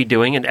going to be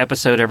doing an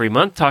episode every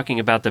month talking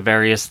about the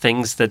various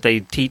things that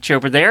they teach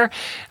over there,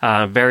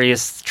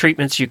 various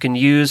treatments you can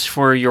use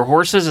for your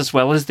horses, as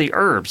well as the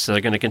herbs. So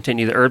they're going to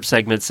continue the herb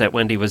segments that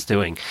Wendy was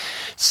doing.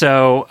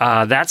 So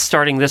that's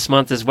starting this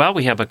month as well.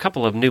 We have a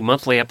couple of new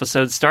monthly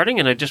episodes starting,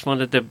 and I just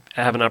wanted to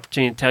have an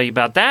opportunity to tell you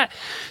about that.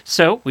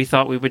 So we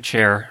thought we would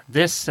share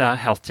this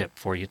health tip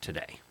for you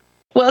today.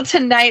 Well,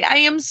 tonight I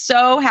am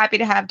so happy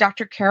to have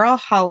Dr. Carol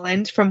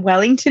Holland from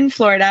Wellington,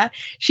 Florida.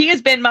 She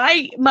has been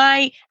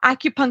my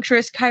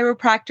acupuncturist,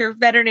 chiropractor,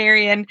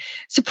 veterinarian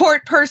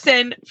support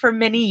person for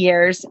many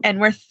years, and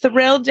we're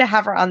thrilled to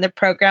have her on the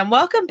program.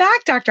 Welcome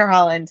back, Dr.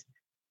 Holland.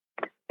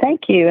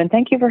 Thank you, and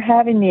thank you for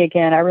having me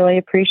again. I really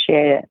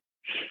appreciate it.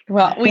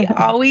 Well, we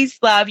always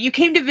love you.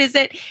 Came to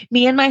visit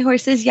me and my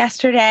horses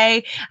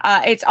yesterday.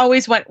 It's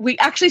always we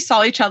actually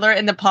saw each other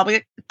in the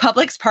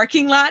Publix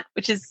parking lot,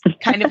 which is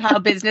kind of how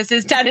business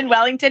is done in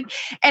Wellington.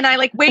 And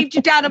I waved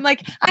you down. I'm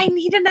like, I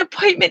need an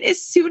appointment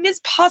as soon as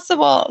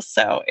possible.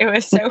 So it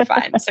was so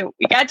fun. So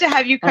we got to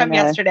have you come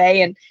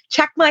yesterday and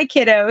check my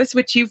kiddos,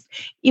 which you've,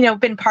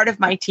 been part of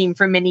my team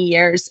for many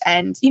years.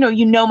 And,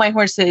 my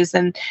horses,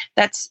 and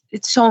it's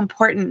so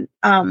important.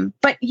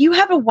 But you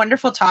have a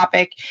wonderful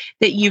topic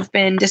that you've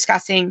been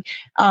discussing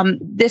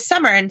this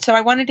summer. And so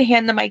I wanted to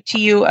hand the mic to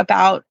you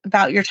about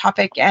your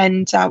topic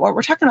and what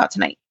we're talking about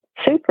tonight.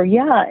 Super.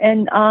 Yeah.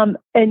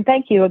 And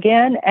thank you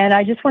again. And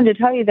I just wanted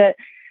to tell you that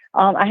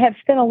I have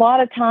spent a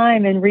lot of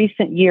time in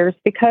recent years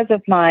because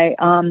of my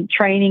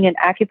training in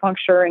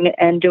acupuncture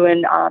and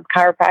doing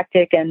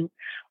chiropractic and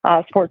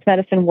sports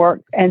medicine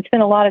work, and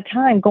spent a lot of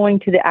time going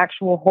to the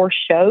actual horse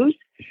shows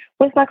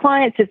with my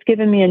clients. It's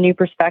given me a new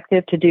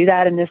perspective to do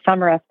that. And this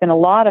summer, I spent a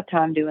lot of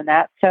time doing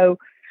that. So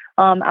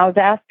I was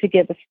asked to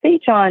give a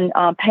speech on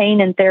pain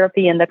and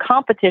therapy in the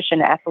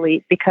competition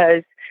athlete,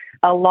 because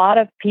a lot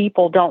of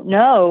people don't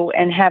know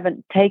and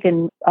haven't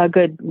taken a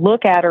good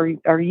look at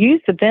or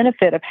used the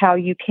benefit of how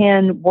you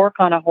can work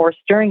on a horse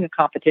during a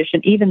competition,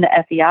 even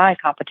the FEI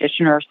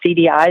competition or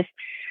CDIs,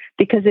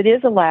 because it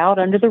is allowed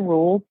under the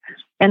rules.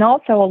 And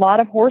also a lot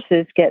of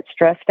horses get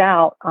stressed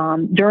out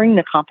during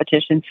the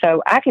competition.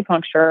 So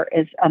acupuncture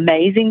is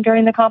amazing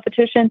during the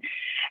competition.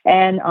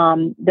 And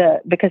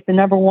because the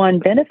number one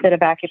benefit of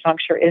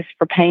acupuncture is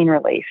for pain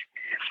relief.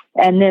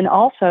 And then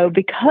also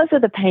because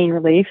of the pain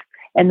relief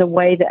and the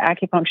way that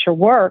acupuncture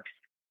works,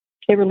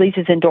 it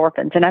releases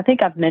endorphins. And I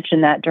think I've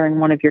mentioned that during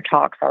one of your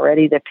talks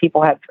already, that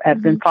people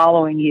have been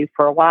following you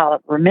for a while.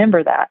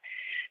 Remember that.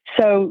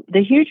 So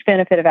the huge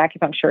benefit of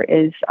acupuncture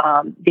is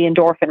the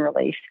endorphin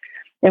release.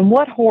 And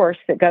what horse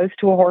that goes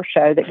to a horse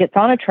show, that gets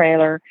on a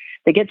trailer,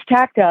 that gets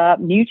tacked up,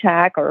 new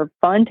tack or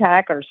fun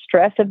tack or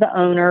stress of the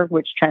owner,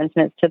 which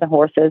transmits to the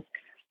horses,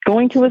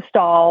 going to a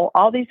stall,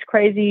 all these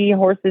crazy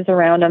horses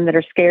around them that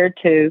are scared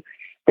too,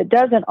 that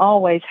doesn't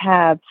always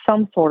have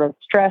some sort of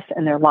stress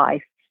in their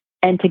life.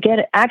 And to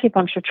get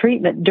acupuncture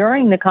treatment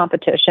during the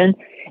competition,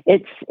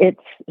 it's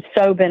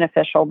so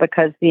beneficial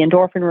because the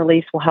endorphin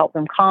release will help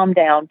them calm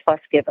down, plus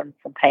give them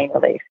some pain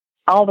relief.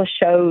 All the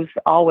shows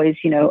always,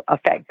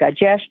 affect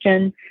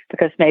digestion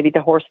because maybe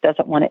the horse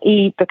doesn't want to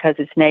eat because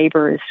its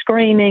neighbor is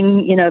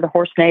screaming. The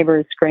horse neighbor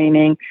is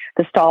screaming.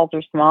 The stalls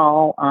are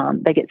small.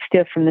 They get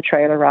stiff from the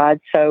trailer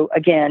ride. So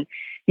again,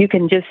 you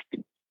can just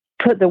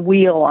put the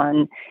wheel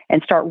on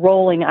and start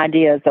rolling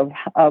ideas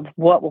of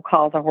what will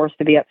cause a horse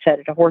to be upset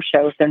at a horse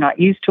show if they're not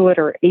used to it,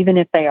 or even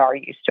if they are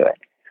used to it.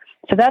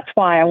 So that's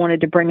why I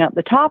wanted to bring up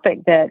the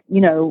topic that,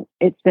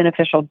 it's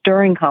beneficial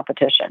during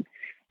competition.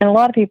 And a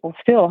lot of people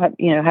still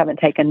haven't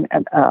taken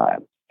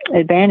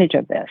advantage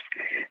of this.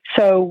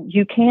 So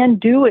you can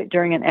do it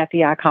during an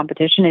FEI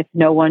competition if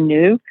no one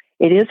knew.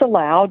 It is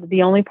allowed.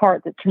 The only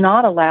part that's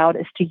not allowed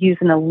is to use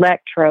an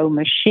electro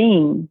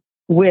machine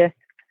with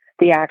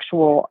the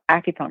actual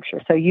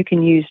acupuncture. So you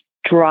can use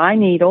dry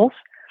needles.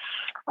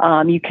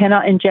 You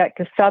cannot inject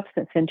a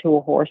substance into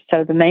a horse.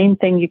 So the main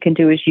thing you can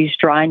do is use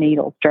dry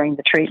needles during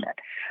the treatment.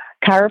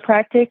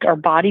 Chiropractic or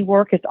body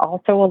work is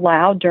also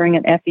allowed during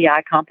an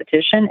FEI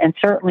competition, and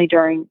certainly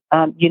during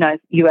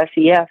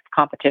USEF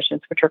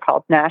competitions, which are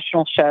called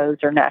national shows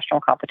or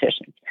national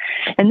competitions.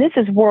 And this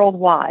is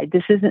worldwide.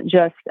 This isn't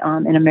just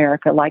in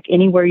America. Like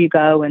anywhere you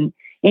go in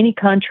any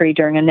country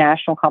during a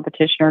national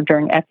competition or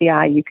during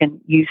FEI, you can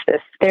use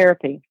this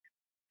therapy.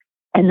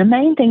 And the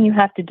main thing you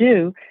have to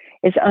do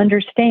is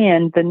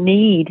understand the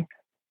need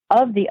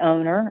of the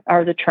owner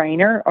or the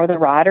trainer or the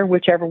rider,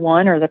 whichever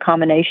one, or the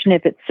combination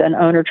if it's an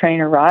owner,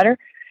 trainer, rider.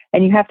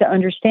 And you have to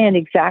understand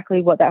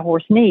exactly what that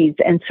horse needs.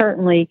 And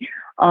certainly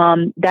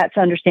that's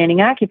understanding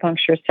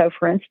acupuncture. So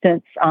for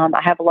instance,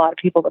 I have a lot of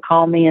people that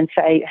call me and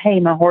say,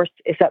 hey, my horse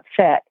is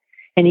upset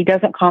and he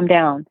doesn't calm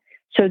down.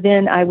 So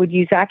then I would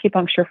use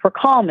acupuncture for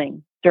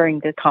calming during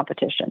the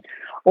competition.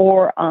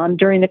 Or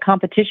during the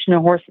competition,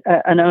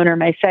 an owner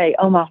may say,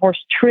 oh, my horse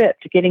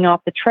tripped getting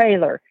off the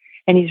trailer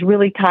and he's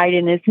really tight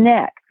in his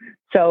neck.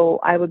 So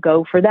I would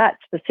go for that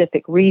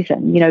specific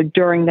reason,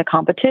 during the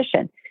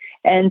competition.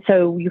 And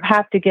so you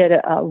have to get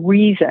a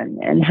reason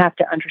and have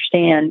to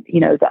understand,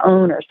 the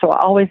owner. So I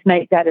always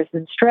make that as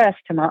a stress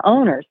to my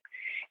owners.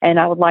 And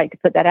I would like to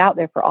put that out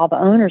there for all the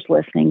owners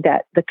listening,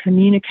 that the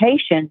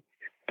communication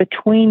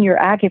between your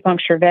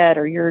acupuncture vet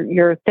or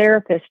your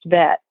therapist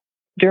vet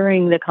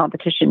during the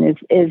competition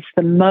is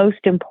the most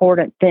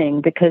important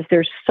thing, because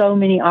there's so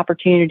many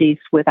opportunities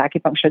with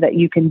acupuncture that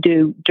you can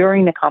do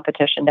during the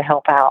competition to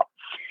help out.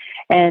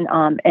 And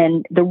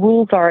the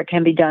rules are it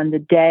can be done the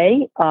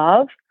day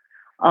of,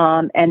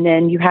 and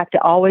then you have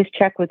to always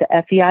check with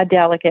the FEI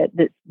delegate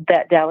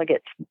that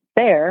delegate's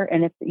there,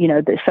 and if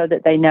so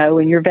that they know,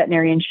 and your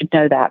veterinarian should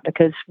know that,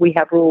 because we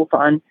have rules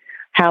on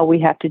how we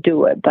have to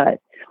do it. But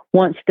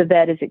once the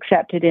vet is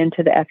accepted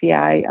into the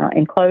FEI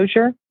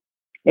enclosure,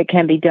 it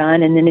can be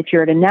done. And then if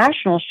you're at a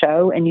national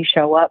show and you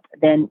show up,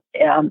 then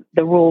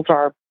the rules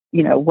are,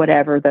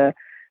 whatever the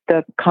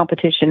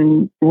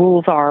competition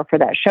rules are for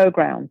that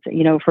showgrounds,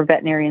 for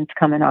veterinarians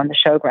coming on the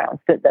showgrounds.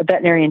 The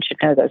veterinarian should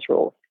know those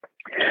rules.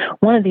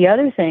 One of the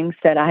other things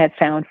that I have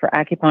found for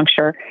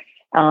acupuncture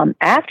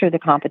after the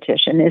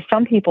competition is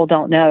some people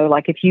don't know,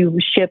 like if you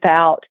ship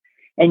out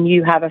and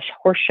you have a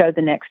horse show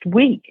the next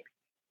week,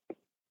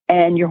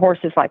 and your horse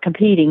is like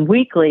competing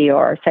weekly,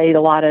 or say a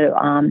lot of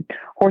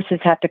horses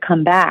have to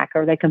come back,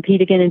 or they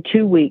compete again in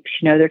 2 weeks.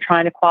 They're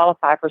trying to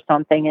qualify for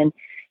something, and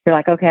you're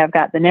like, okay, I've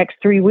got the next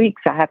 3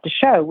 weeks I have to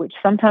show, which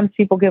sometimes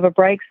people give a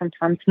break,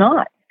 sometimes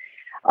not.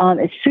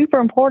 It's super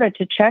important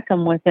to check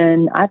them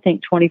within, I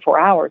think, 24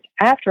 hours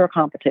after a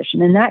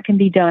competition, and that can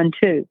be done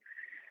too,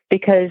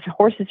 because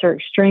horses are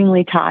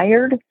extremely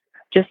tired,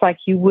 just like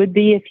you would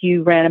be if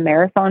you ran a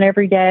marathon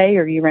every day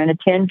or you ran a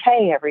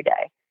 10K every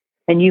day.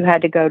 And you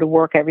had to go to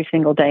work every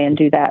single day and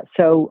do that.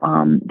 So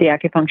the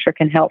acupuncture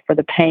can help for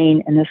the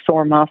pain and the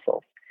sore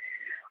muscles.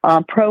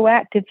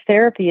 Proactive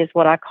therapy is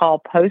what I call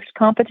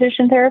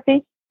post-competition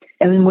therapy.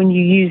 And when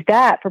you use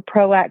that for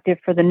proactive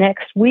for the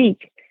next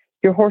week,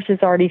 your horse is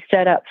already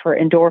set up for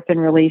endorphin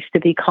release to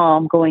be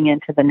calm going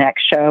into the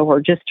next show or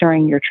just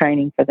during your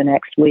training for the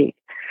next week.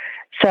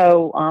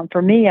 So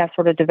for me, I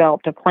sort of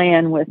developed a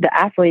plan with the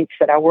athletes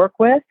that I work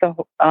with,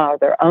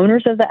 the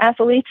owners of the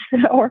athletes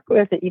that I work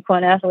with, the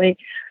equine athlete,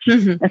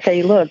 and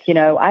say, look,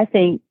 I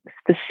think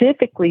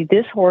specifically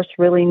this horse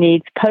really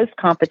needs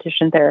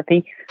post-competition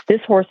therapy.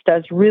 This horse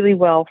does really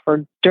well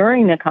for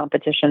during the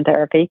competition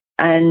therapy.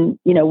 And,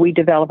 we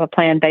develop a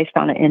plan based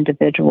on an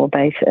individual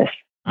basis.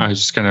 I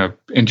was just going to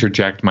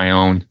interject my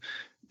own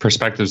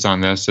perspectives on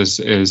this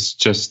is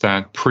just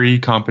that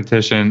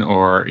pre-competition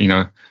or,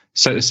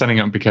 setting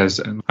up,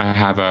 because I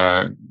have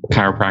a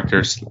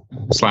chiropractor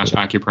 /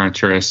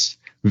 acupuncturist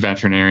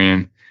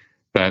veterinarian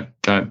that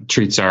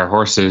treats our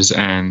horses.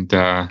 And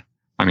I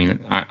I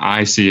mean,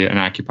 I see an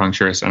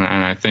acupuncturist, and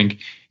I think,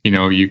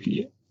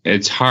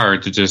 it's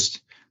hard to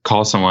just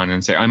call someone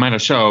and say, I'm at a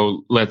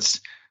show, let's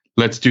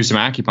do some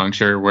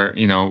acupuncture,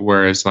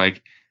 whereas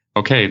like,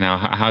 okay, now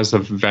how's the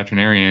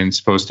veterinarian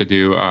supposed to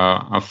do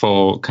a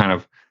full kind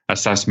of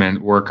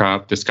assessment,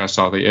 workup, discuss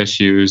all the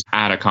issues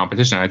at a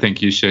competition? I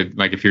think you should,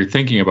 like, if you're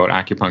thinking about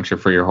acupuncture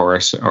for your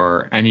horse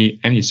or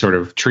any sort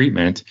of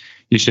treatment,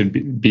 you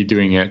should be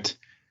doing it,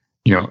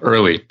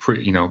 early,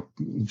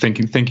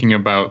 thinking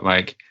about,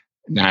 like,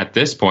 at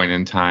this point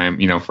in time,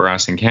 for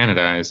us in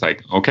Canada, it's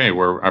like, okay,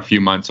 we're a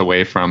few months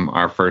away from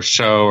our first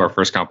show, our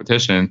first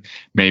competition.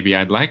 Maybe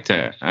I'd like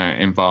to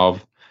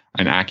involve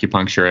an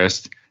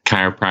acupuncturist,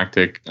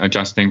 chiropractic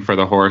adjusting for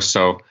the horse.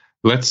 So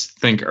let's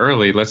think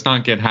early. Let's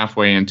not get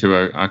halfway into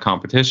a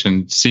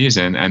competition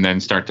season and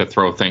then start to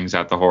throw things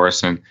at the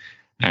horse and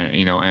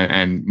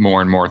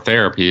more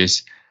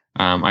therapies.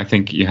 I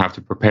think you have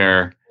to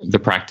prepare the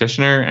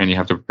practitioner, and you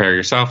have to prepare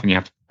yourself, and you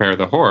have to prepare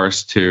the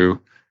horse to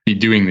be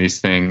doing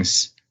these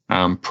things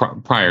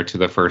prior to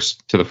the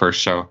first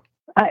show.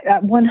 I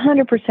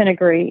 100%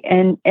 agree.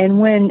 And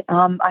when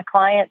my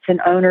clients and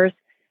owners,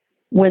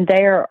 when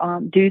they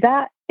do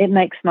that, it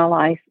makes my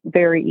life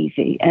very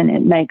easy, and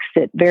it makes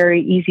it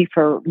very easy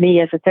for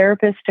me as a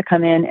therapist to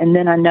come in, and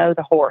then I know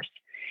the horse,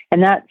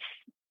 and that's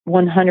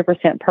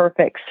 100%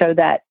 perfect. So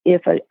that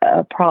if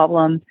a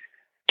problem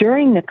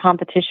during the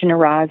competition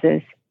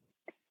arises,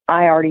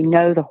 I already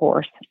know the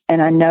horse,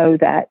 and I know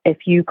that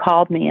if you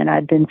called me and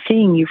I'd been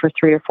seeing you for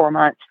 3 or 4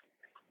 months,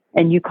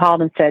 and you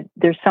called and said,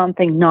 there's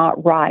something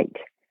not right,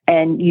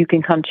 and you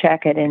can come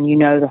check it, and you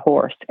know the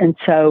horse. And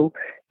so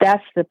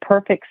that's the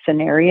perfect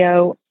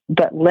scenario.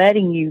 But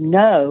letting you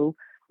know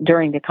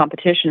during the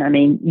competition, I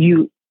mean,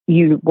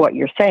 what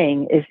you're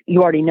saying is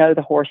you already know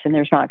the horse, and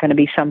there's not going to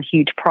be some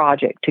huge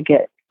project to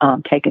get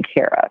taken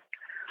care of.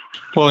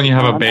 Well, and you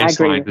have a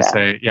baseline to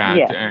say,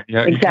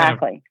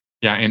 exactly.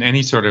 In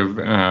any sort of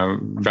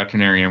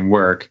veterinarian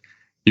work,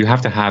 you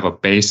have to have a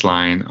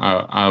baseline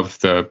of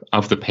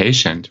the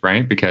patient,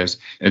 right? Because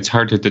it's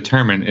hard to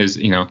determine, is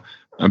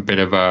a bit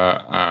of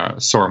a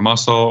sore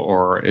muscle,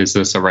 or is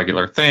this a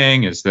regular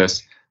thing? Is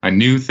this a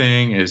new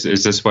thing? Is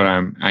this what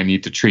I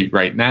need to treat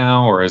right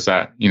now, or is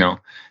that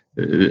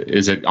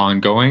is it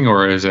ongoing,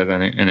 or is it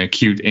an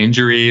acute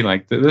injury?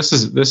 Like this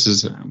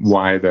is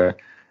why the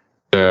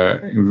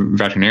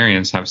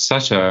veterinarians have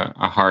such a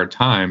hard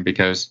time,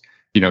 because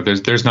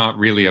there's not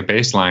really a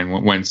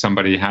baseline when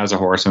somebody has a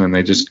horse and then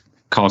they just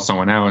call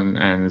someone out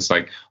and it's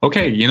like,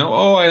 okay,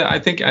 I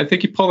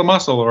think he pulled a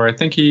muscle, or I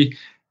think he,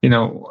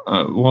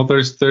 well,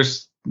 there's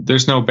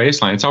no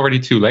baseline. It's already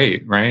too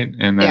late, right?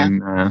 And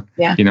then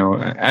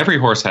every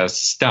horse has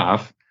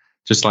stuff,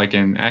 just like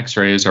in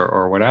X-rays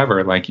or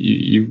whatever. Like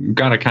you've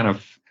got to kind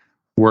of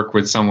work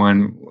with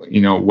someone,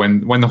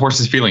 when the horse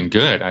is feeling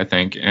good, I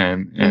think,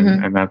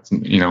 and that's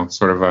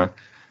sort of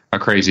a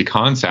crazy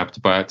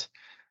concept, but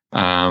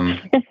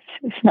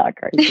it's not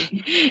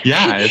crazy.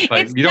 Yeah, it's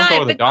like you don't go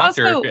to the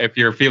doctor if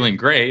you're feeling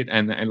great,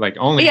 and like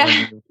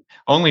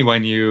only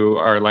when you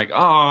are like,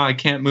 oh, I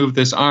can't move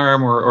this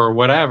arm or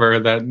whatever,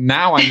 that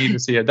now I need to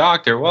see a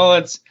doctor. Well,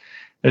 it's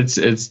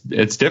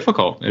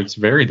difficult. It's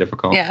very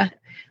difficult. Yeah.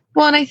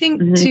 Well, and I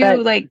think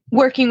too, like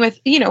working with,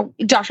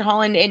 Dr.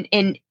 Holland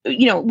and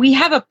we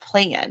have a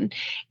plan,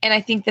 and I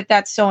think that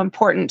that's so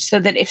important, so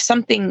that if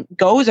something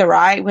goes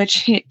awry,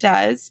 which it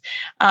does,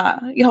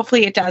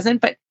 hopefully it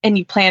doesn't, and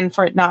you plan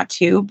for it not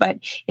to, but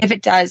if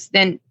it does,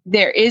 then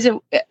there is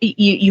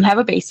you have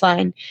a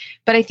baseline.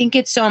 But I think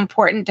it's so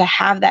important to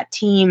have that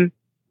team,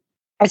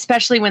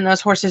 especially when those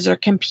horses are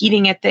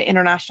competing at the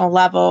international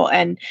level.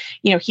 And,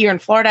 here in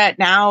Florida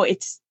now,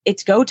 it's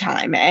go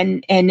time,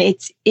 and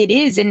it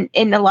is. And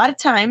a lot of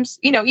times,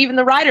 even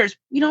the riders,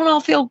 we don't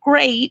all feel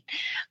great.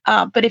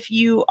 But if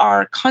you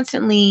are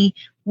constantly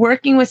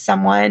working with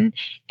someone,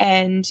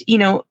 and,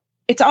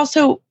 it's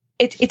also,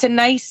 it's a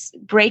nice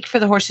break for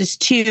the horses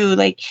too.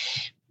 Like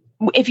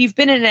if you've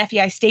been in an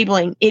FEI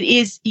stabling,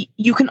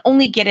 you can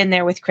only get in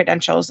there with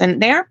credentials,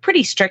 and they're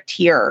pretty strict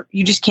here.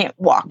 You just can't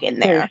walk in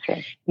there.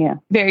 Yeah.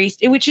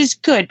 Which is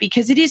good,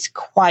 because it is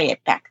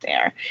quiet back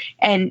there.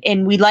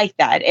 And we like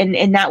that.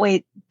 And that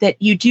way that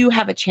you do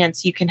have a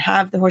chance,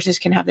 the horses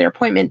can have their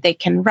appointment, they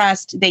can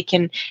rest, they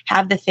can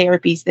have the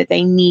therapies that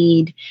they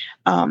need.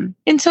 And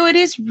so it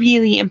is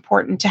really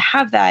important to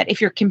have that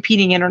if you're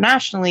competing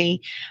internationally.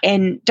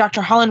 And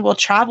Dr. Holland will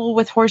travel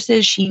with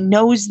horses. She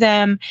knows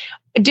them.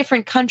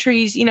 Different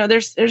countries,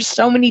 there's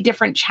so many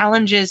different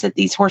challenges that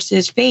these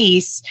horses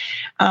face.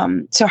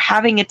 So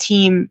having a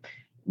team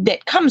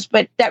that comes,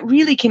 but that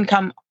really can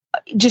come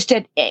just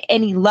at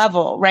any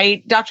level,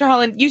 right? Dr.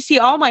 Holland, you see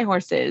all my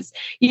horses.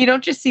 You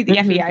don't just see the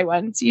FEI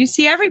ones. You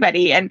see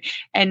everybody, and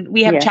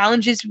we have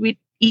challenges with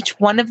each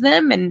one of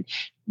them. And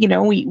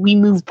we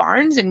move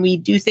barns, and we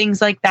do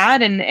things like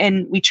that,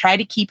 and we try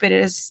to keep it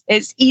as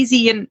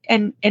easy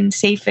and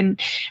safe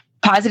and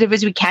positive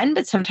as we can,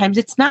 but sometimes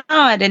it's not.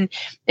 And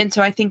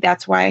so I think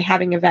that's why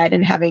having a vet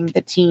and having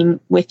the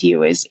team with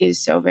you is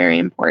so very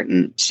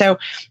important. So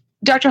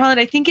Dr. Holland,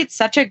 I think it's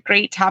such a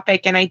great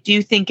topic. And I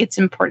do think it's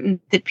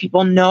important that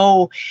people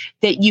know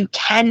that you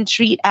can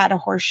treat at a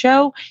horse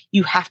show.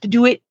 You have to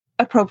do it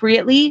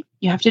appropriately.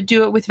 You have to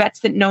do it with vets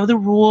that know the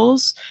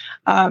rules,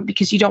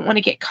 because you don't want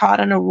to get caught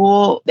on a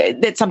rule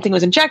that something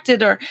was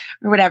injected or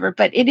whatever.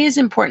 But it is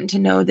important to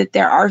know that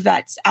there are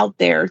vets out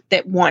there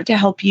that want to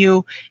help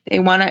you. They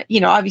want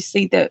to,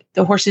 obviously the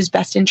horse's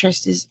best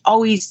interest is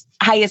always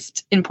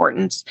highest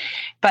importance.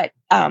 But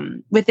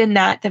within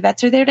that, the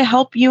vets are there to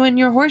help you and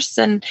your horse.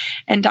 And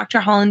Dr.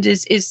 Holland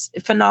is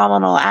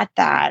phenomenal at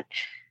that.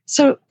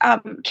 So,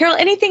 Carol,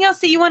 anything else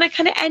that you want to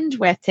kind of end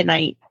with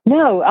tonight?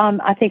 No,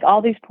 I think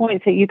all these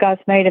points that you guys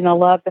made, and I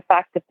love the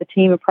fact that the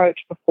team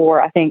approach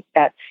before. I think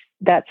that's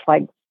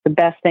like the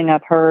best thing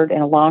I've heard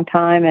in a long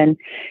time. And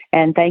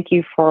thank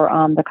you for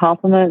the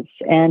compliments.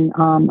 And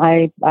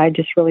I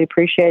just really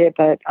appreciate it.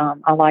 But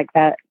I like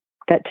that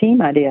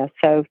team idea.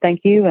 So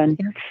thank you. And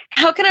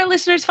how can our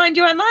listeners find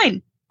you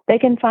online? They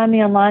can find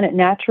me online at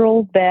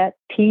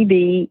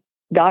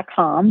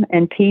naturalvettb.com,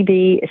 and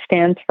PB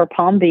stands for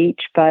Palm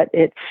Beach, but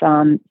it's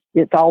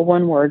all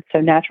one word. So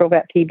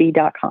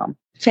naturalvettb.com.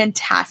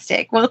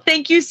 Fantastic. Well,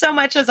 thank you so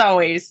much as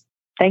always.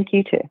 Thank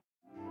you too.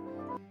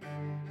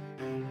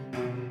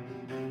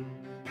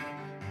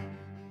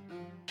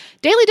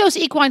 Daily Dose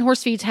Equine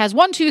Horse Feeds has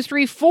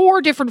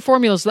 4 different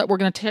formulas that we're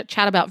going to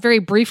chat about very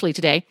briefly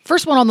today.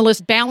 First one on the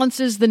list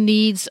balances the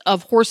needs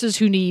of horses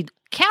who need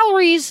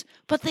calories,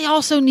 but they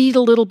also need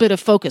a little bit of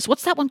focus.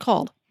 What's that one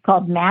called?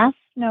 Called Mass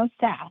No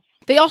Sass.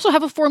 They also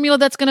have a formula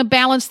that's going to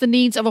balance the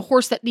needs of a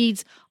horse that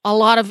needs a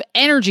lot of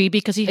energy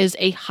because he is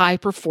a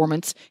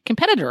high-performance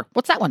competitor.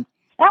 What's that one?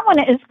 That one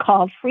is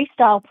called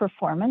Freestyle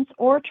Performance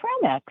or Trail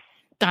Mix.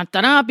 Dun,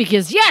 dun, dun,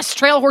 because yes,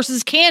 trail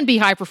horses can be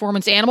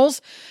high-performance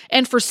animals.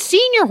 And for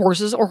senior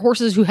horses or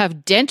horses who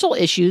have dental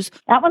issues,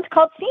 that one's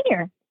called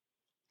Senior.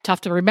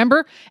 Tough to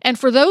remember. And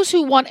for those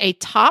who want a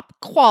top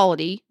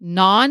quality,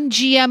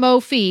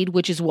 non-GMO feed,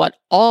 which is what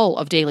all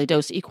of Daily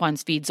Dose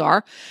Equine's feeds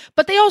are,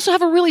 but they also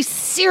have a really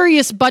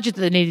serious budget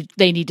that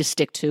they need to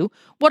stick to.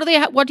 What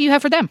do you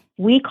have for them?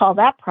 We call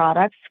that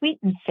product Sweet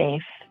and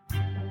Safe.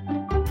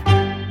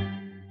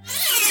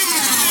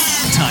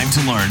 Time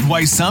to learn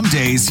why some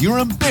days you're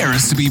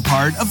embarrassed to be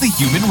part of the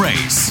human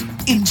race.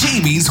 In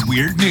Jamie's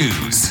Weird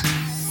News.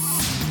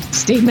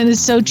 Statement is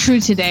so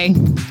true today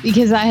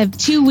because I have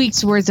 2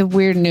 weeks worth of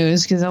weird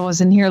news because I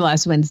wasn't here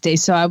last Wednesday.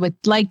 So I would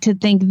like to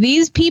thank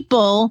these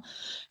people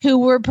who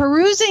were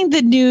perusing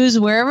the news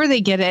wherever they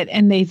get it.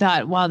 And they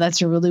thought, wow,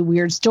 that's a really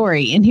weird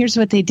story. And here's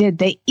what they did.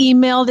 They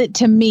emailed it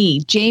to me,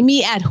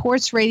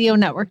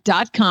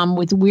 Jamie@horseradionetwork.com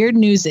with weird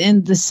news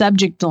in the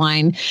subject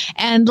line,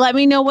 and let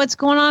me know what's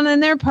going on in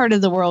their part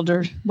of the world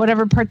or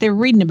whatever part they're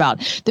reading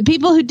about. The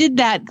people who did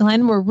that,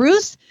 Glenn, were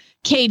Ruth,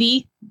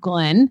 Katie,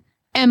 Glenn,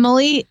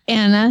 Emily,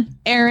 Anna,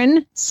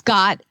 Aaron,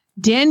 Scott,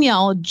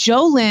 Danielle,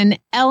 Jolynn,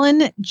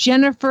 Ellen,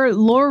 Jennifer,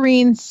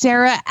 Laureen,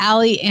 Sarah,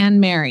 Allie,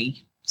 and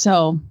Mary.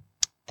 So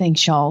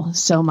thanks y'all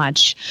so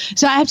much.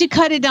 So I have to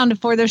cut it down to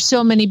 4. There's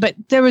so many, but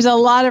there was a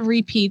lot of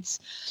repeats.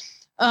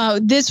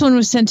 This one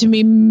was sent to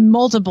me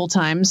multiple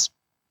times.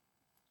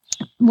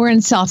 We're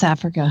in South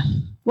Africa.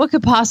 What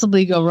could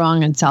possibly go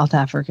wrong in South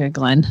Africa,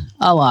 Glenn?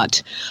 A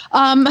lot.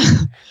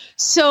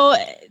 So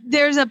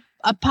there's a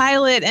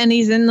pilot, and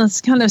he's in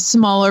this kind of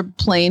smaller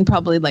plane,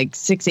 probably like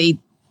 6-8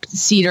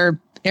 seater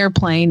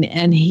airplane,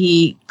 and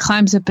he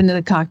climbs up into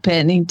the cockpit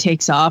and he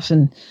takes off,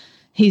 and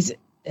he's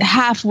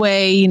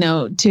halfway,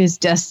 to his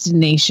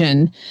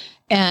destination,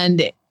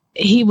 and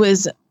he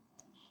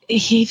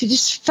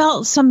just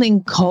felt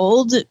something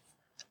cold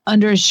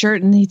under his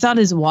shirt, and he thought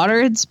his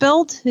water had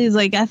spilled. He's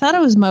like, I thought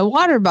it was my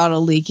water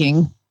bottle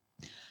leaking.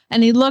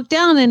 And he looked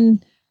down,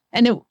 and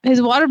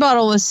his water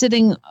bottle was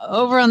sitting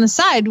over on the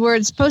side where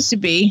it's supposed to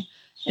be.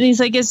 And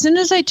he's like, as soon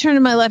as I turned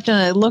to my left and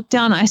I looked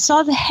down, I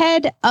saw the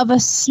head of a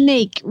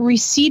snake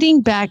receding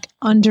back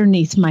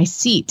underneath my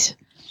seat.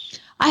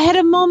 I had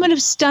a moment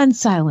of stunned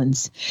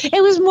silence.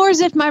 It was more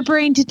as if my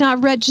brain did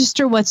not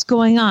register what's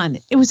going on.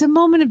 It was a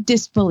moment of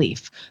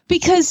disbelief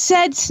because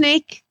said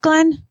snake,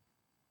 Glenn,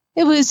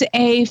 it was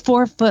a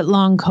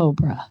 4-foot-long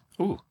cobra.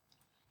 Ooh.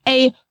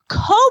 A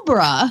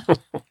cobra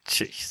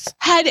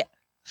had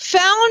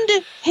found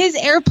his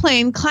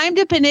airplane, climbed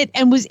up in it,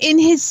 and was in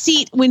his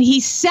seat. When he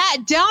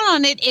sat down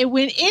on it, it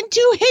went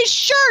into his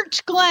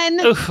shirt, Glenn.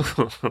 A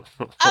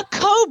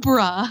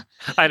cobra.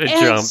 I'd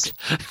have jumped.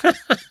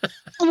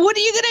 What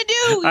are you going to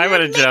do? I would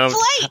have jumped.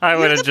 I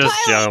would have just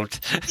jumped.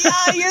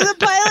 Yeah, you're the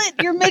pilot.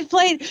 You're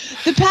mid-flight.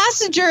 The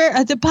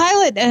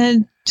pilot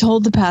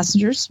told the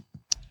passengers,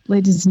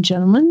 ladies and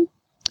gentlemen,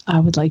 I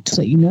would like to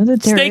let you know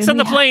that there snakes on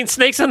the plane.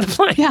 Snakes on the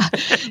plane. Yeah.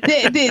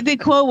 The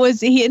quote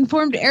was, he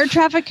informed air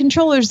traffic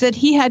controllers that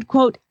he had,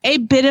 quote, a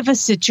bit of a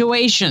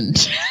situation.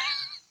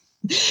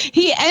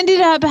 He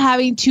ended up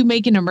having to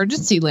make an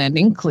emergency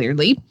landing,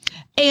 clearly.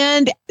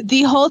 And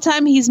the whole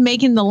time he's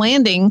making the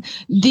landing,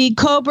 the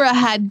cobra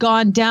had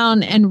gone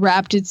down and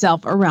wrapped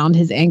itself around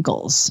his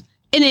ankles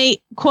in a,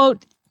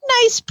 quote,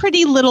 nice,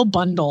 pretty little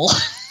bundle.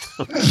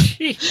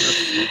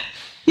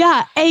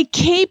 Yeah, a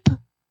Cape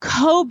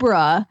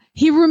Cobra.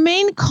 He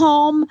remained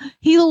calm.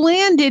 He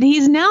landed.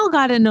 He's now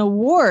got an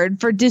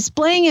award for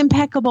displaying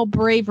impeccable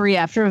bravery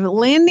after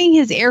landing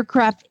his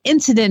aircraft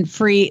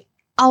incident-free,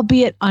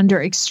 albeit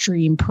under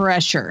extreme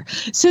pressure.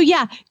 So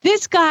yeah,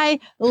 this guy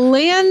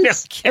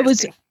lands. It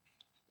was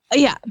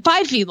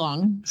 5 feet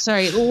long.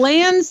 Sorry,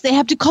 lands. They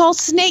have to call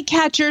snake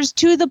catchers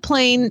to the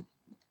plane.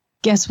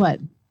 Guess what?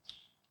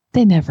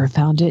 They never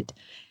found it.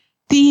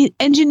 The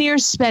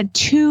engineers spent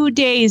 2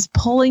 days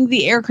pulling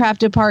the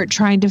aircraft apart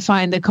trying to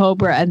find the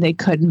Cobra, and they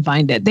couldn't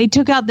find it. They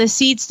took out the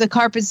seats, the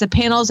carpets, the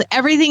panels,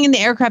 everything in the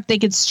aircraft they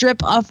could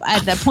strip off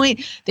at that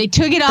point. They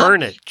took it off.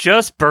 Burn it.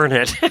 Just burn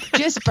it.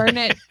 Just burn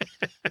it.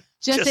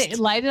 Just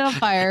light it on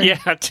fire.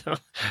 Yeah.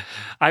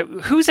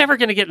 Who's ever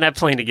going to get in that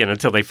plane again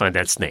until they find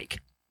that snake?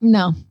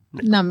 No,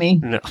 not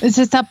me. No. Is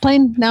this that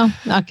plane? No?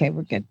 Okay,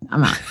 we're good.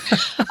 I'm out.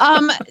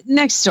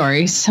 Next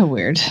story. So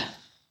weird.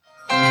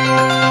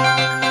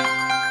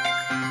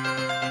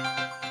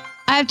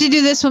 I have to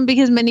do this one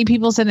because many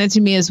people sent it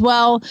to me as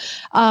well.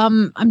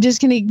 I'm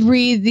just going to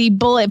read the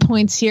bullet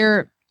points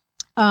here.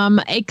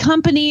 A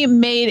company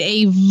made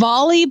a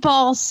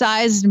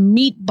volleyball-sized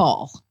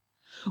meatball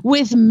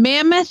with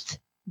mammoth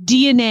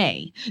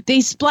DNA.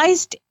 They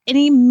spliced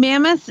any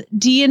mammoth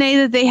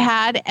DNA that they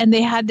had, and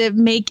they had to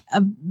make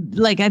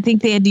I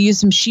think they had to use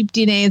some sheep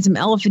DNA and some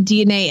elephant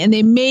DNA, and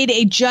they made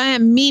a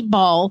giant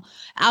meatball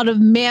out of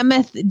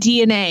mammoth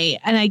DNA.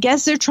 And I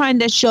guess they're trying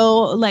to show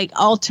like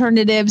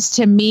alternatives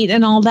to meat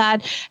and all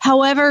that.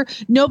 However,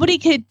 nobody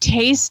could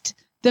taste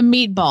the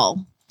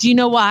meatball. Do you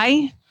know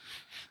why?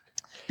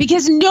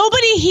 Because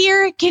nobody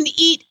here can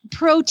eat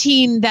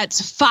protein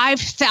that's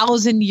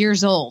 5,000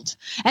 years old.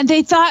 And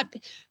they thought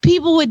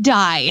people would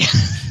die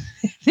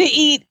if they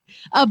eat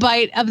a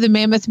bite of the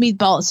mammoth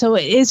meatball. So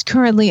it is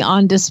currently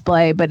on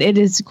display, but it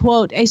is,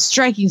 quote, a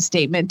striking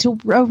statement to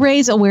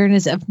raise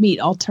awareness of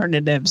meat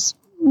alternatives.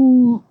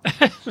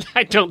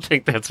 I don't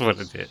think that's what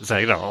it is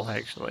at all,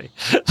 actually.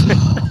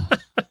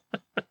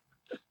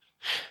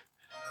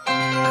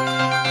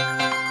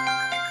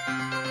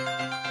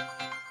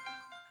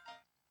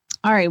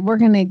 All right, we're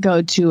going to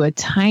go to a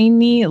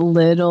tiny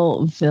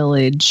little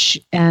village,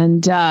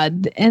 and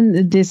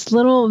this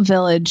little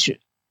village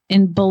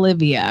in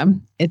Bolivia.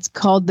 It's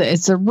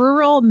a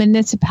rural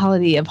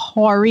municipality of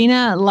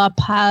Huarina La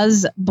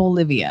Paz,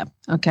 Bolivia.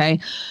 Okay.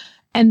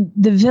 And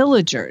the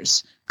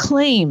villagers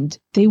claimed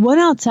they went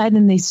outside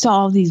and they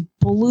saw these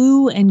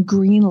blue and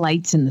green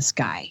lights in the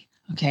sky.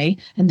 Okay.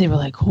 And they were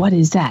like, what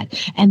is that?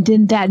 And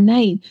then that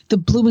night, the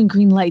blue and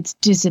green lights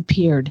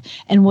disappeared.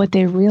 And what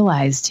they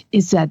realized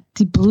is that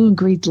the blue and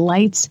green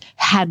lights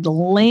had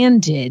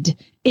landed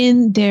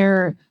in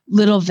their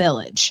little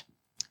village.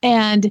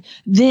 And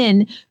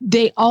then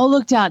they all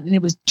looked out and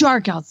it was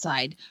dark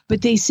outside,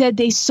 but they said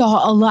they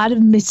saw a lot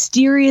of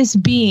mysterious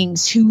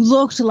beings who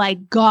looked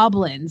like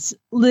goblins.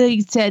 They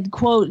said,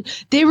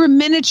 quote, they were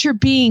miniature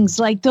beings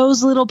like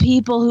those little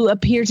people who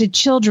appear to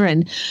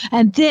children.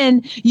 And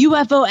then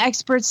UFO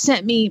experts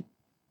sent me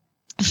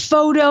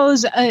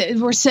photos,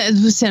 were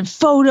sent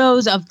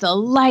photos of the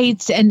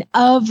lights and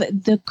of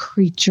the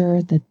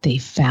creature that they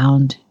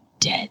found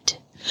dead.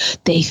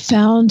 They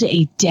found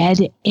a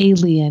dead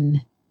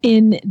alien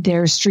in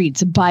their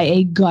streets by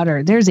a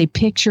gutter. There's a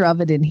picture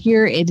of it in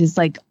here. It is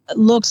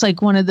looks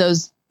like one of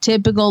those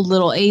typical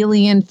little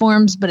alien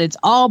forms, but it's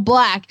all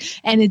black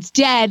and it's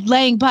dead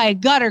laying by a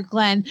gutter,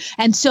 Glenn.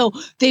 And so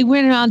they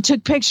went around,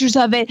 took pictures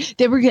of it.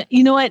 They were,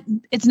 you know what?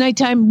 It's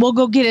nighttime. We'll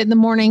go get it in the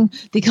morning.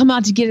 They come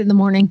out to get it in the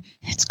morning.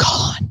 It's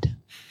gone.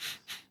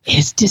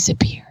 It's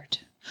disappeared.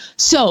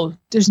 So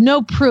there's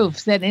no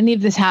proof that any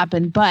of this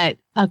happened, but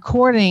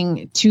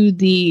according to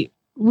the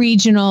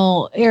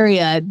regional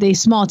area, the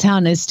small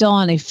town is still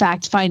on a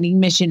fact-finding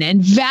mission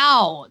and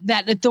vow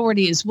that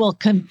authorities will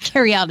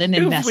carry out an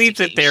investigation. Who leaves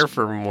it there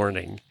for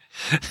morning?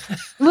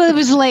 Well, it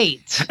was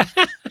late.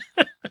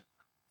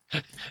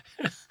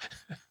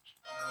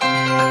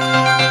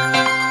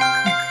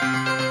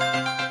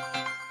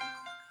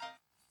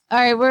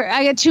 All right,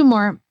 I got two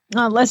more.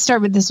 Let's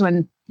start with this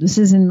one. This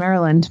is in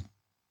Maryland.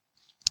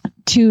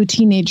 2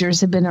 teenagers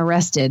have been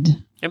arrested.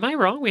 Am I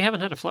wrong? We haven't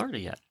had a Florida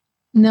yet.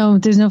 No,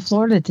 there's no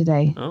Florida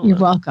today. Oh, You're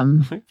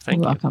welcome. You're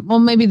welcome. Well,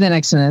 maybe the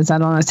next one is. I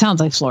don't know. It sounds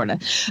like Florida.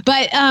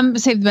 But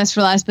save the best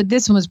for last. But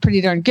this one was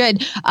pretty darn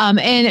good.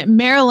 In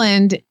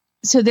Maryland,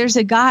 so there's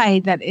a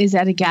guy that is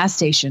at a gas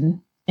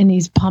station and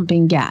he's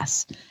pumping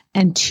gas.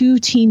 And 2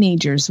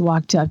 teenagers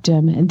walked up to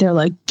him and they're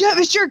like, give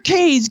us your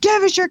keys,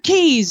 give us your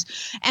keys.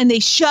 And they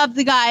shove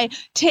the guy,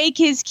 take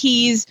his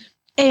keys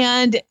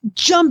and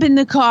jump in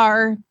the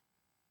car.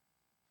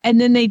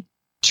 And then they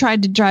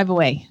tried to drive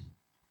away.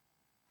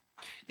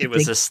 It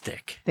was a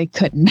stick. They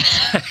couldn't.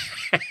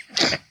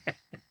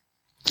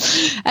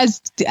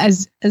 as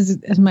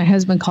my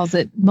husband calls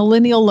it,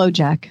 millennial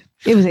LoJack.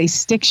 It was a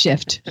stick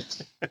shift.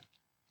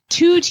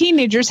 2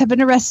 teenagers have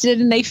been arrested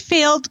in a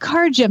failed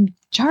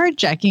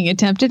carjacking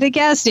attempt at a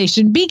gas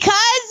station because,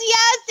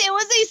 yes, it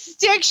was a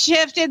stick stick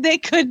shift and they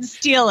couldn't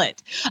steal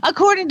it.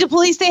 According to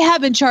police, they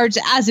have been charged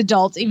as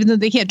adults, even though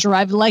they can't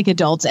drive like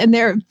adults. And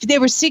they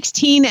were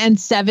 16 and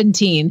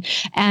 17.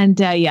 And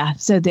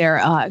so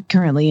they're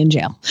currently in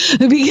jail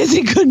because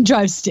they couldn't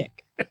drive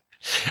stick.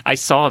 I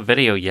saw a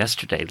video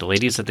yesterday. The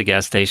ladies at the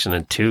gas station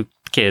and two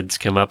kids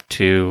come up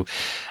to,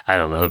 I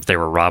don't know if they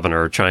were robbing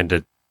her or trying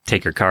to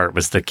take her car. It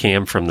was the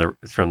cam from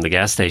the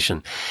gas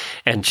station.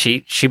 And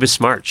she was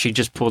smart. She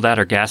just pulled out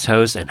her gas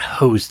hose and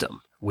hosed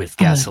them with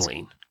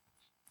gasoline.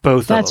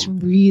 Both of them. That's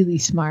really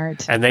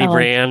smart. And they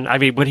ran. I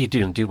mean, what do you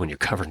do when you're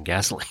covered in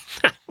gasoline?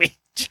 I mean,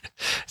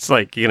 it's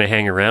like you're going to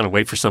hang around and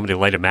wait for somebody to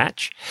light a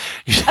match.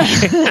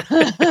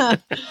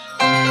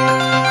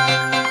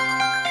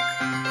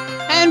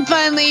 And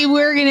finally,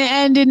 we're going to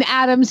end in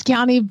Adams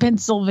County,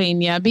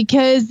 Pennsylvania,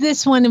 because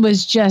this one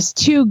was just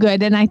too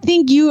good. And I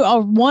think you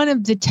are one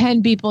of the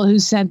 10 people who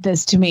sent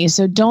this to me,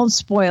 so don't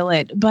spoil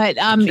it. But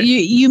okay.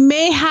 you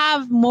may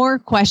have more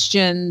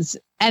questions,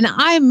 and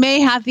I may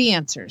have the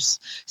answers.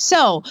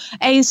 So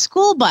a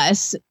school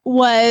bus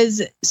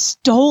was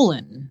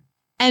stolen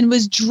and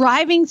was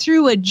driving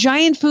through a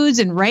Giant Foods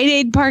and Rite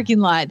Aid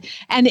parking lot.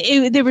 And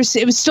it was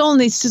stolen.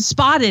 They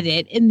spotted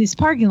it in this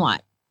parking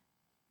lot.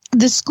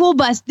 The school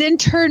bus then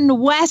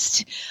turned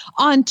west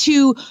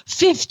onto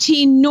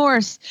 15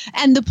 North,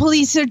 and the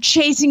police are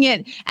chasing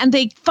it, and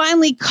they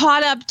finally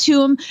caught up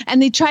to him,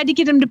 and they tried to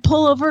get him to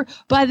pull over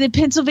by the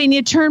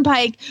Pennsylvania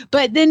Turnpike,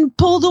 but then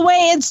pulled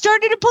away and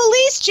started a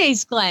police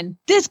chase, Glenn.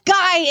 This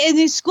guy in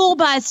his school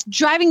bus,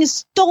 driving a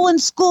stolen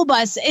school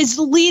bus, is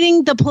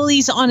leading the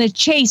police on a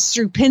chase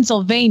through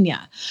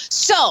Pennsylvania.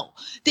 So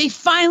they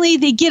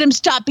get him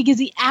stopped because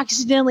he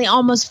accidentally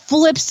almost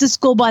flips the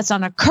school bus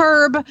on a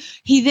curb.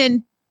 He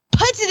then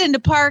puts it into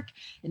park,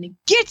 and he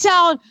gets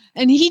out,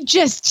 and he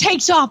just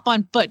takes off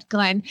on foot,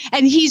 Glenn,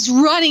 and he's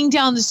running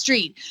down the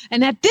street.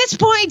 And at this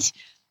point,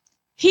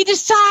 he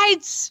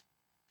decides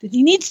that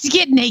he needs to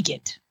get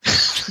naked.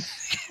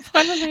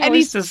 Why do they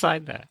always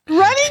decide that?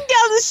 Running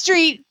down the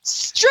street,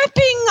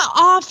 stripping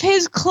off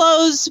his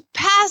clothes,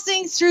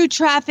 passing through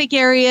traffic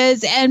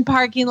areas and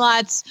parking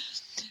lots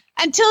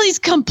until he's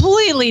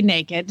completely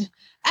naked.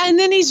 And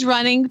then he's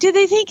running. Do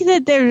they think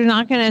that they're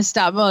not going to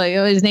stop?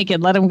 Oh, he's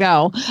naked. Let him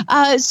go.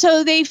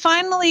 So they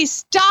finally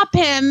stop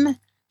him,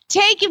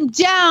 take him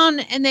down,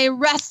 and they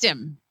arrest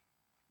him.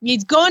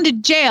 He's going to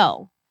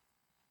jail.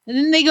 And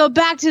then they go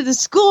back to the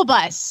school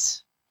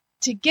bus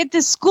to get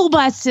the school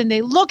bus, and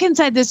they look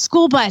inside the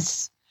school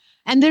bus,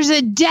 and there's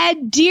a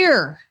dead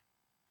deer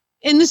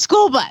in the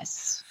school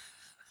bus.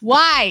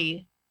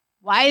 Why?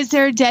 Why is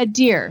there a dead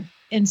deer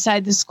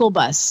inside the school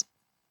bus?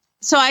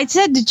 So I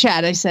said to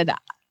Chad, I said,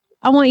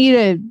 I want you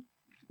to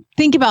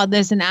think about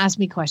this and ask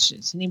me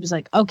questions. And he was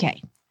like,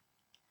 okay,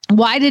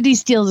 why did he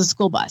steal the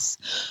school bus?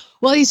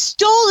 Well, he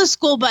stole the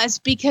school bus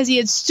because he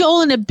had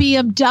stolen a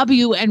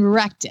BMW and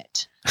wrecked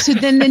it. So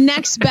then the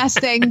next best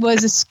thing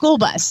was a school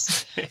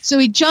bus. So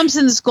he jumps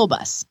in the school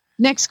bus.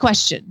 Next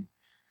question.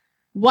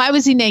 Why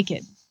was he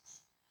naked?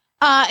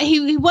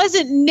 He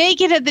wasn't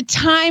naked at the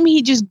time.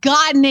 He just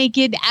got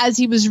naked as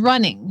he was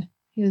running.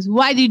 He goes,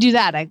 why do you do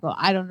that? I go,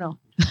 I don't know.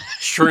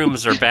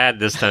 Shrooms are bad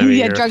this time of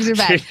year. Yeah, drugs are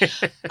bad.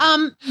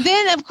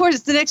 Then, of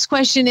course, the next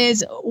question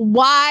is,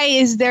 why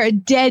is there a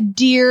dead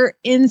deer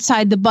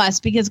inside the bus?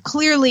 Because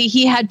clearly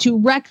he had to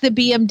wreck the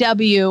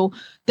BMW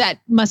that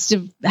must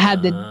have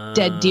had the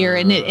dead deer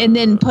in it, and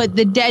then put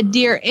the dead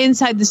deer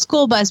inside the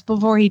school bus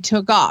before he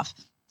took off.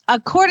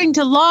 According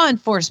to law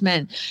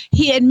enforcement,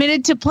 he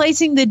admitted to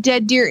placing the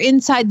dead deer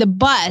inside the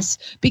bus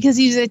because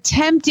he was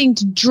attempting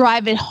to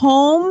drive it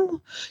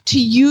home to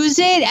use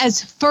it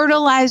as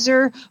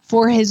fertilizer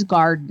for his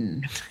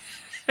garden.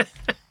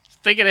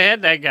 Thinking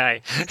ahead, that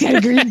guy. He's got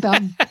a green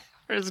thumb.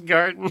 For his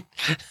garden.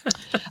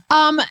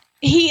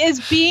 He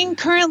is being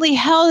currently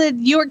held at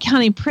York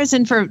County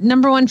Prison for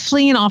 #1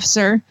 fleeing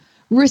officer,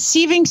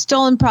 receiving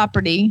stolen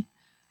property,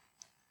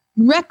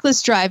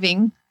 reckless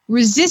driving,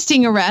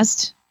 resisting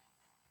arrest,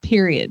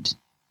 period.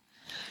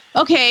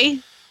 Okay,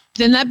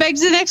 then that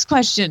begs the next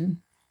question.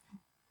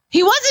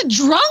 He wasn't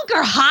drunk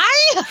or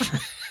high?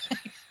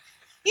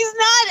 He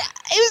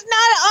was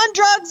not on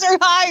drugs or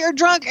high or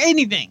drunk or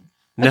anything,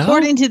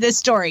 according to this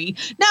story.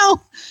 No,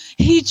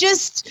 he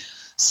just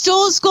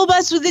stole a school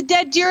bus with a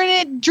dead deer in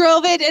it,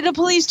 drove it in a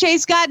police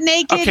chase, got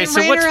naked, okay, and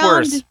so ran what's around.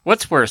 worse?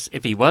 What's worse,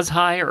 if he was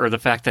high or the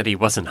fact that he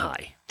wasn't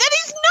high? That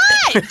he's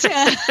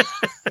not!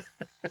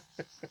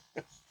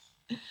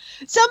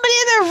 Somebody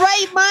in their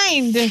right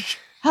mind,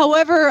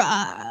 however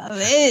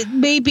it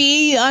may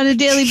be on a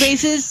daily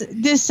basis,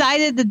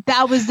 decided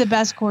that was the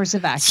best course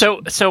of action.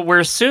 So we're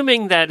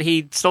assuming that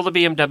he stole the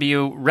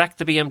BMW, wrecked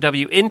the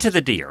BMW into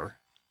the deer,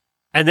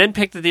 and then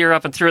picked the deer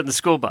up and threw it in the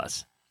school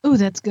bus. Oh,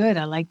 that's good.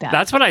 I like that.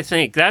 That's what I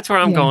think. That's where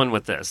I'm going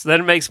with this.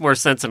 Then it makes more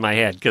sense in my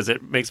head because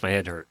it makes my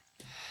head hurt.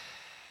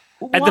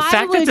 And the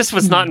fact that this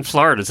was not in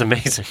Florida is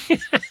amazing.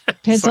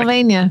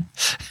 Pennsylvania.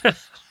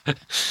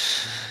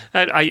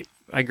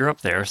 I grew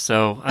up there,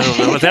 so I don't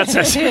know what that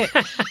says.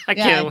 I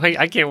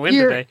can't win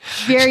You're today.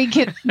 Very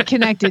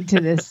connected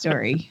to this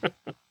story.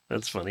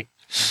 That's funny.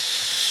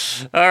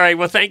 All right.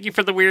 Well, thank you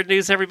for the weird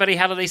news, everybody.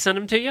 How do they send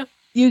them to you?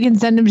 You can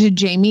send them to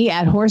Jamie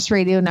at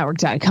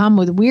horseradionetwork.com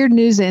with weird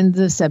news in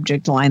the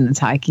subject line. That's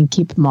how I can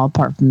keep them all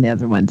apart from the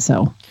other ones.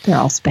 So they're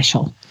all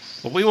special.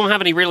 Well, we won't have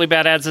any really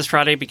bad ads this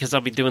Friday because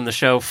I'll be doing the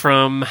show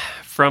from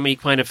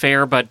Equine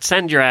Affair, but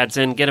send your ads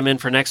in. Get them in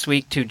for next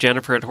week to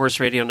Jennifer at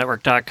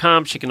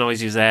horseradionetwork.com. She can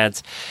always use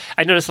ads.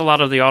 I noticed a lot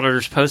of the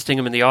auditors posting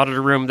them in the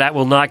auditor room. That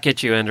will not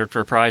get you entered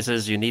for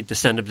prizes. You need to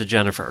send them to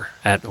Jennifer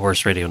at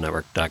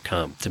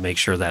horseradionetwork.com to make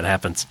sure that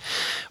happens.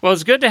 Well,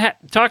 it's good to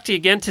talk to you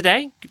again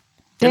today.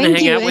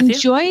 Thank you.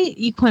 Enjoy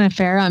Equine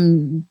Affair.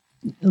 I'm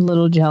a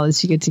little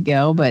jealous you get to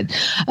go, but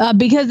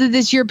because of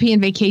this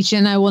European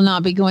vacation, I will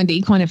not be going to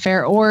Equine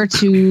Affair or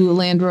to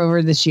Land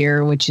Rover this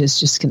year, which is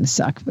just going to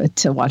suck. But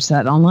to watch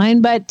that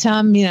online, but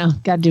got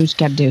to do what you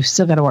got to do.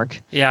 Still got to work.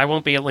 Yeah, I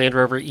won't be at Land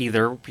Rover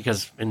either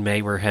because in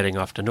May we're heading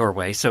off to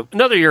Norway, so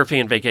another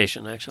European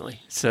vacation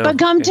actually. So, but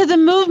come to the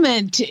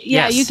movement.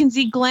 Yeah, yes. You can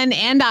see Glenn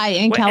and I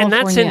in California.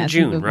 And that's in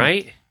June,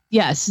 right?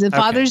 Yes, the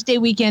Father's Day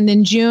weekend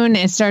in June.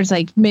 It starts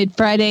like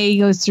mid-Friday,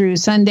 goes through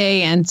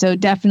Sunday. And so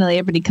definitely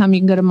everybody come. You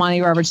can go to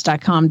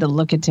MontyRoberts.com to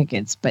look at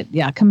tickets. But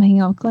yeah, come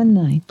hang out with Glenn and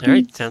I. Please. All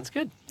right, sounds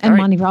good. And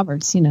Monty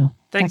Roberts,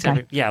 Thanks,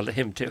 Andrew. Yeah,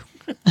 him too.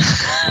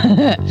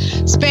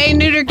 Spay,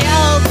 neuter,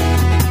 geld.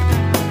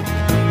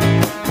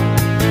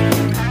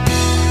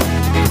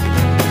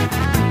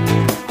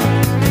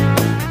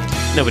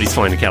 Nobody's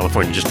flying to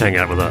California just to hang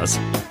out with us.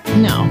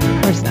 No,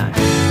 of course not.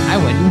 I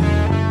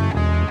wouldn't.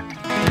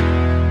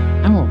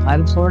 I won't fly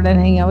to Florida and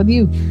hang out with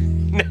you.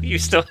 No, you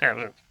still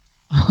haven't.